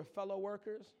say you were fellow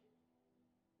workers?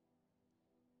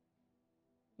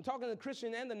 I'm talking to the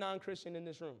Christian and the non-Christian in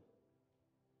this room.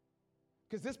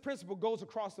 Because this principle goes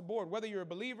across the board, whether you're a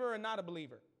believer or not a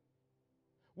believer.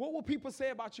 What will people say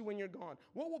about you when you're gone?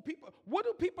 What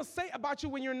do people say about you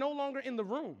when you're no longer in the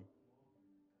room?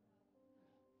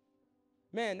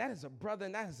 Man, that is a brother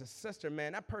and that is a sister,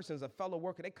 man. That person is a fellow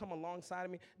worker. They come alongside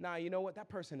of me. Nah, you know what? That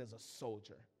person is a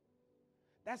soldier.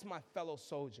 That's my fellow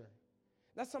soldier.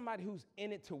 That's somebody who's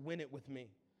in it to win it with me.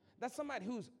 That's somebody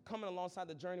who's coming alongside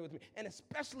the journey with me. And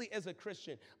especially as a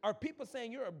Christian, are people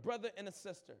saying you're a brother and a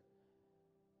sister?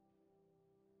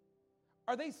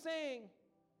 Are they saying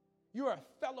you're a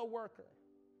fellow worker?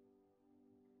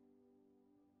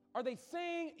 Are they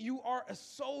saying you are a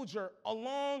soldier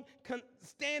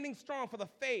standing strong for the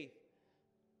faith?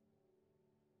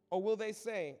 Or will they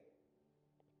say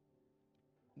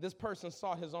this person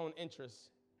sought his own interests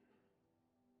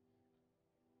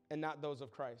and not those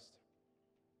of Christ?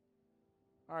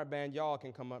 All right, band, y'all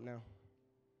can come up now.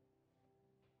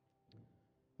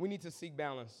 We need to seek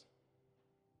balance.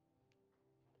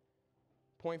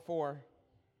 Point 4,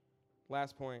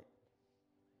 last point.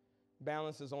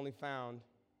 Balance is only found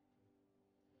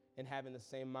in having the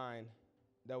same mind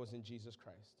that was in Jesus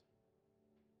Christ.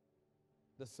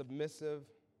 The submissive,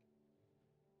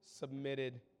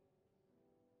 submitted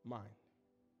mind.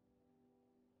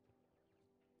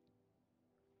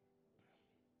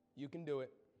 You can do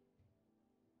it.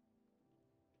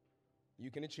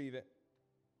 You can achieve it.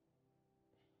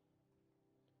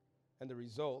 And the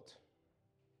result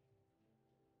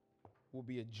will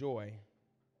be a joy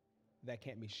that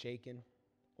can't be shaken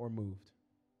or moved.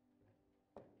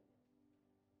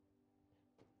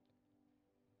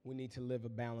 We need to live a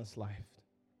balanced life.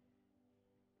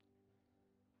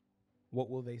 What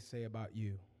will they say about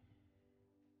you?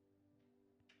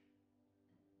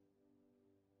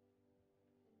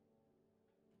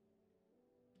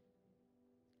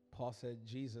 Paul said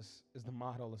Jesus is the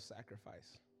model of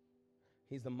sacrifice.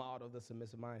 He's the model of the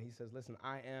submissive mind. He says, listen,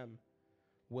 I am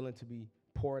willing to be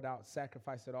poured out,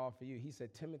 sacrificed it all for you. He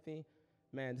said, Timothy,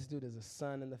 man, this dude is a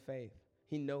son in the faith.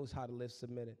 He knows how to live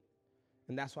submitted.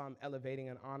 And that's why I'm elevating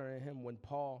and honoring him. When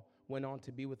Paul went on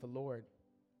to be with the Lord,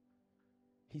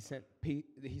 he sent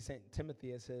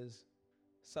Timothy as his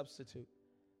substitute.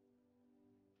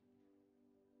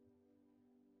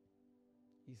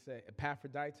 He said,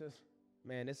 Epaphroditus,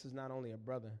 man, this is not only a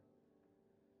brother.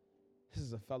 This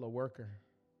is a fellow worker.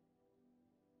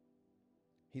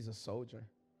 He's a soldier.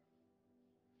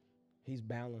 He's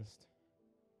balanced.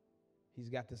 He's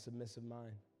got the submissive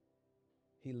mind.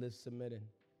 He lives submitted.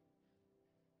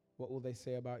 What will they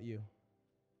say about you?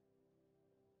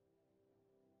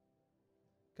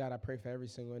 God, I pray for every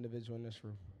single individual in this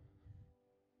room.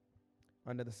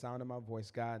 Under the sound of my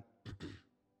voice, God,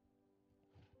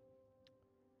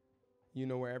 you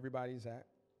know where everybody's at.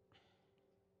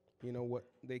 You know what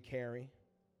they carry.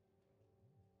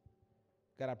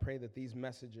 God, I pray that these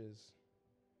messages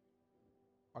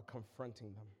are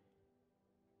confronting them.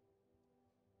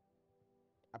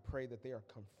 I pray that they are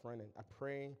confronted. I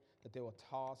pray that they will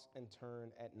toss and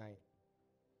turn at night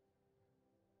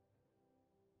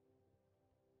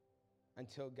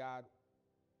until, God,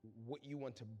 what you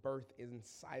want to birth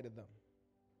inside of them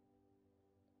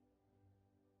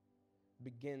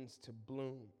begins to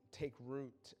bloom, take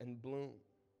root and bloom.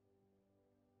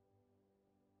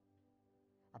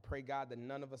 I pray, God, that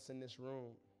none of us in this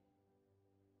room,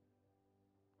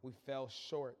 we fell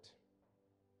short.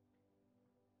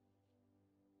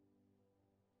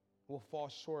 We'll fall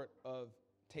short of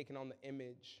taking on the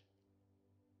image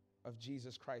of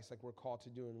Jesus Christ like we're called to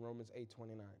do in Romans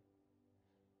 8:29.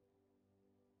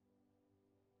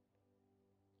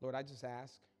 Lord, I just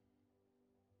ask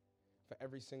for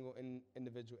every single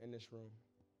individual in this room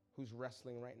who's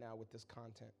wrestling right now with this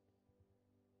content.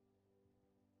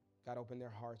 God, open their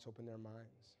hearts, open their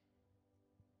minds.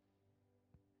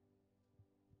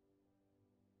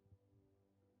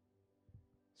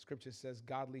 Scripture says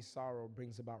godly sorrow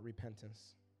brings about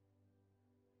repentance.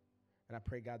 And I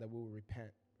pray, God, that we will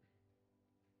repent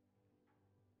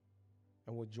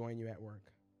and we'll join you at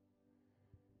work.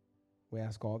 We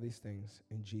ask all these things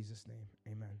in Jesus' name.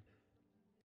 Amen.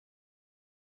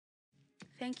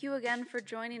 Thank you again for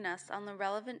joining us on the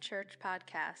Relevant Church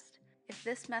podcast. If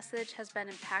this message has been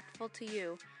impactful to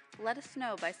you, let us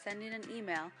know by sending an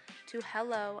email to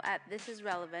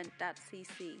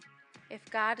hello@thisisrelevant.cc. If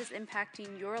God is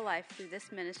impacting your life through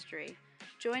this ministry,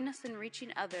 join us in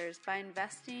reaching others by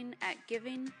investing at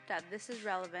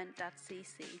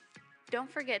giving.thisisrelevant.cc.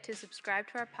 Don't forget to subscribe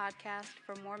to our podcast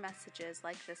for more messages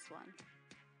like this one.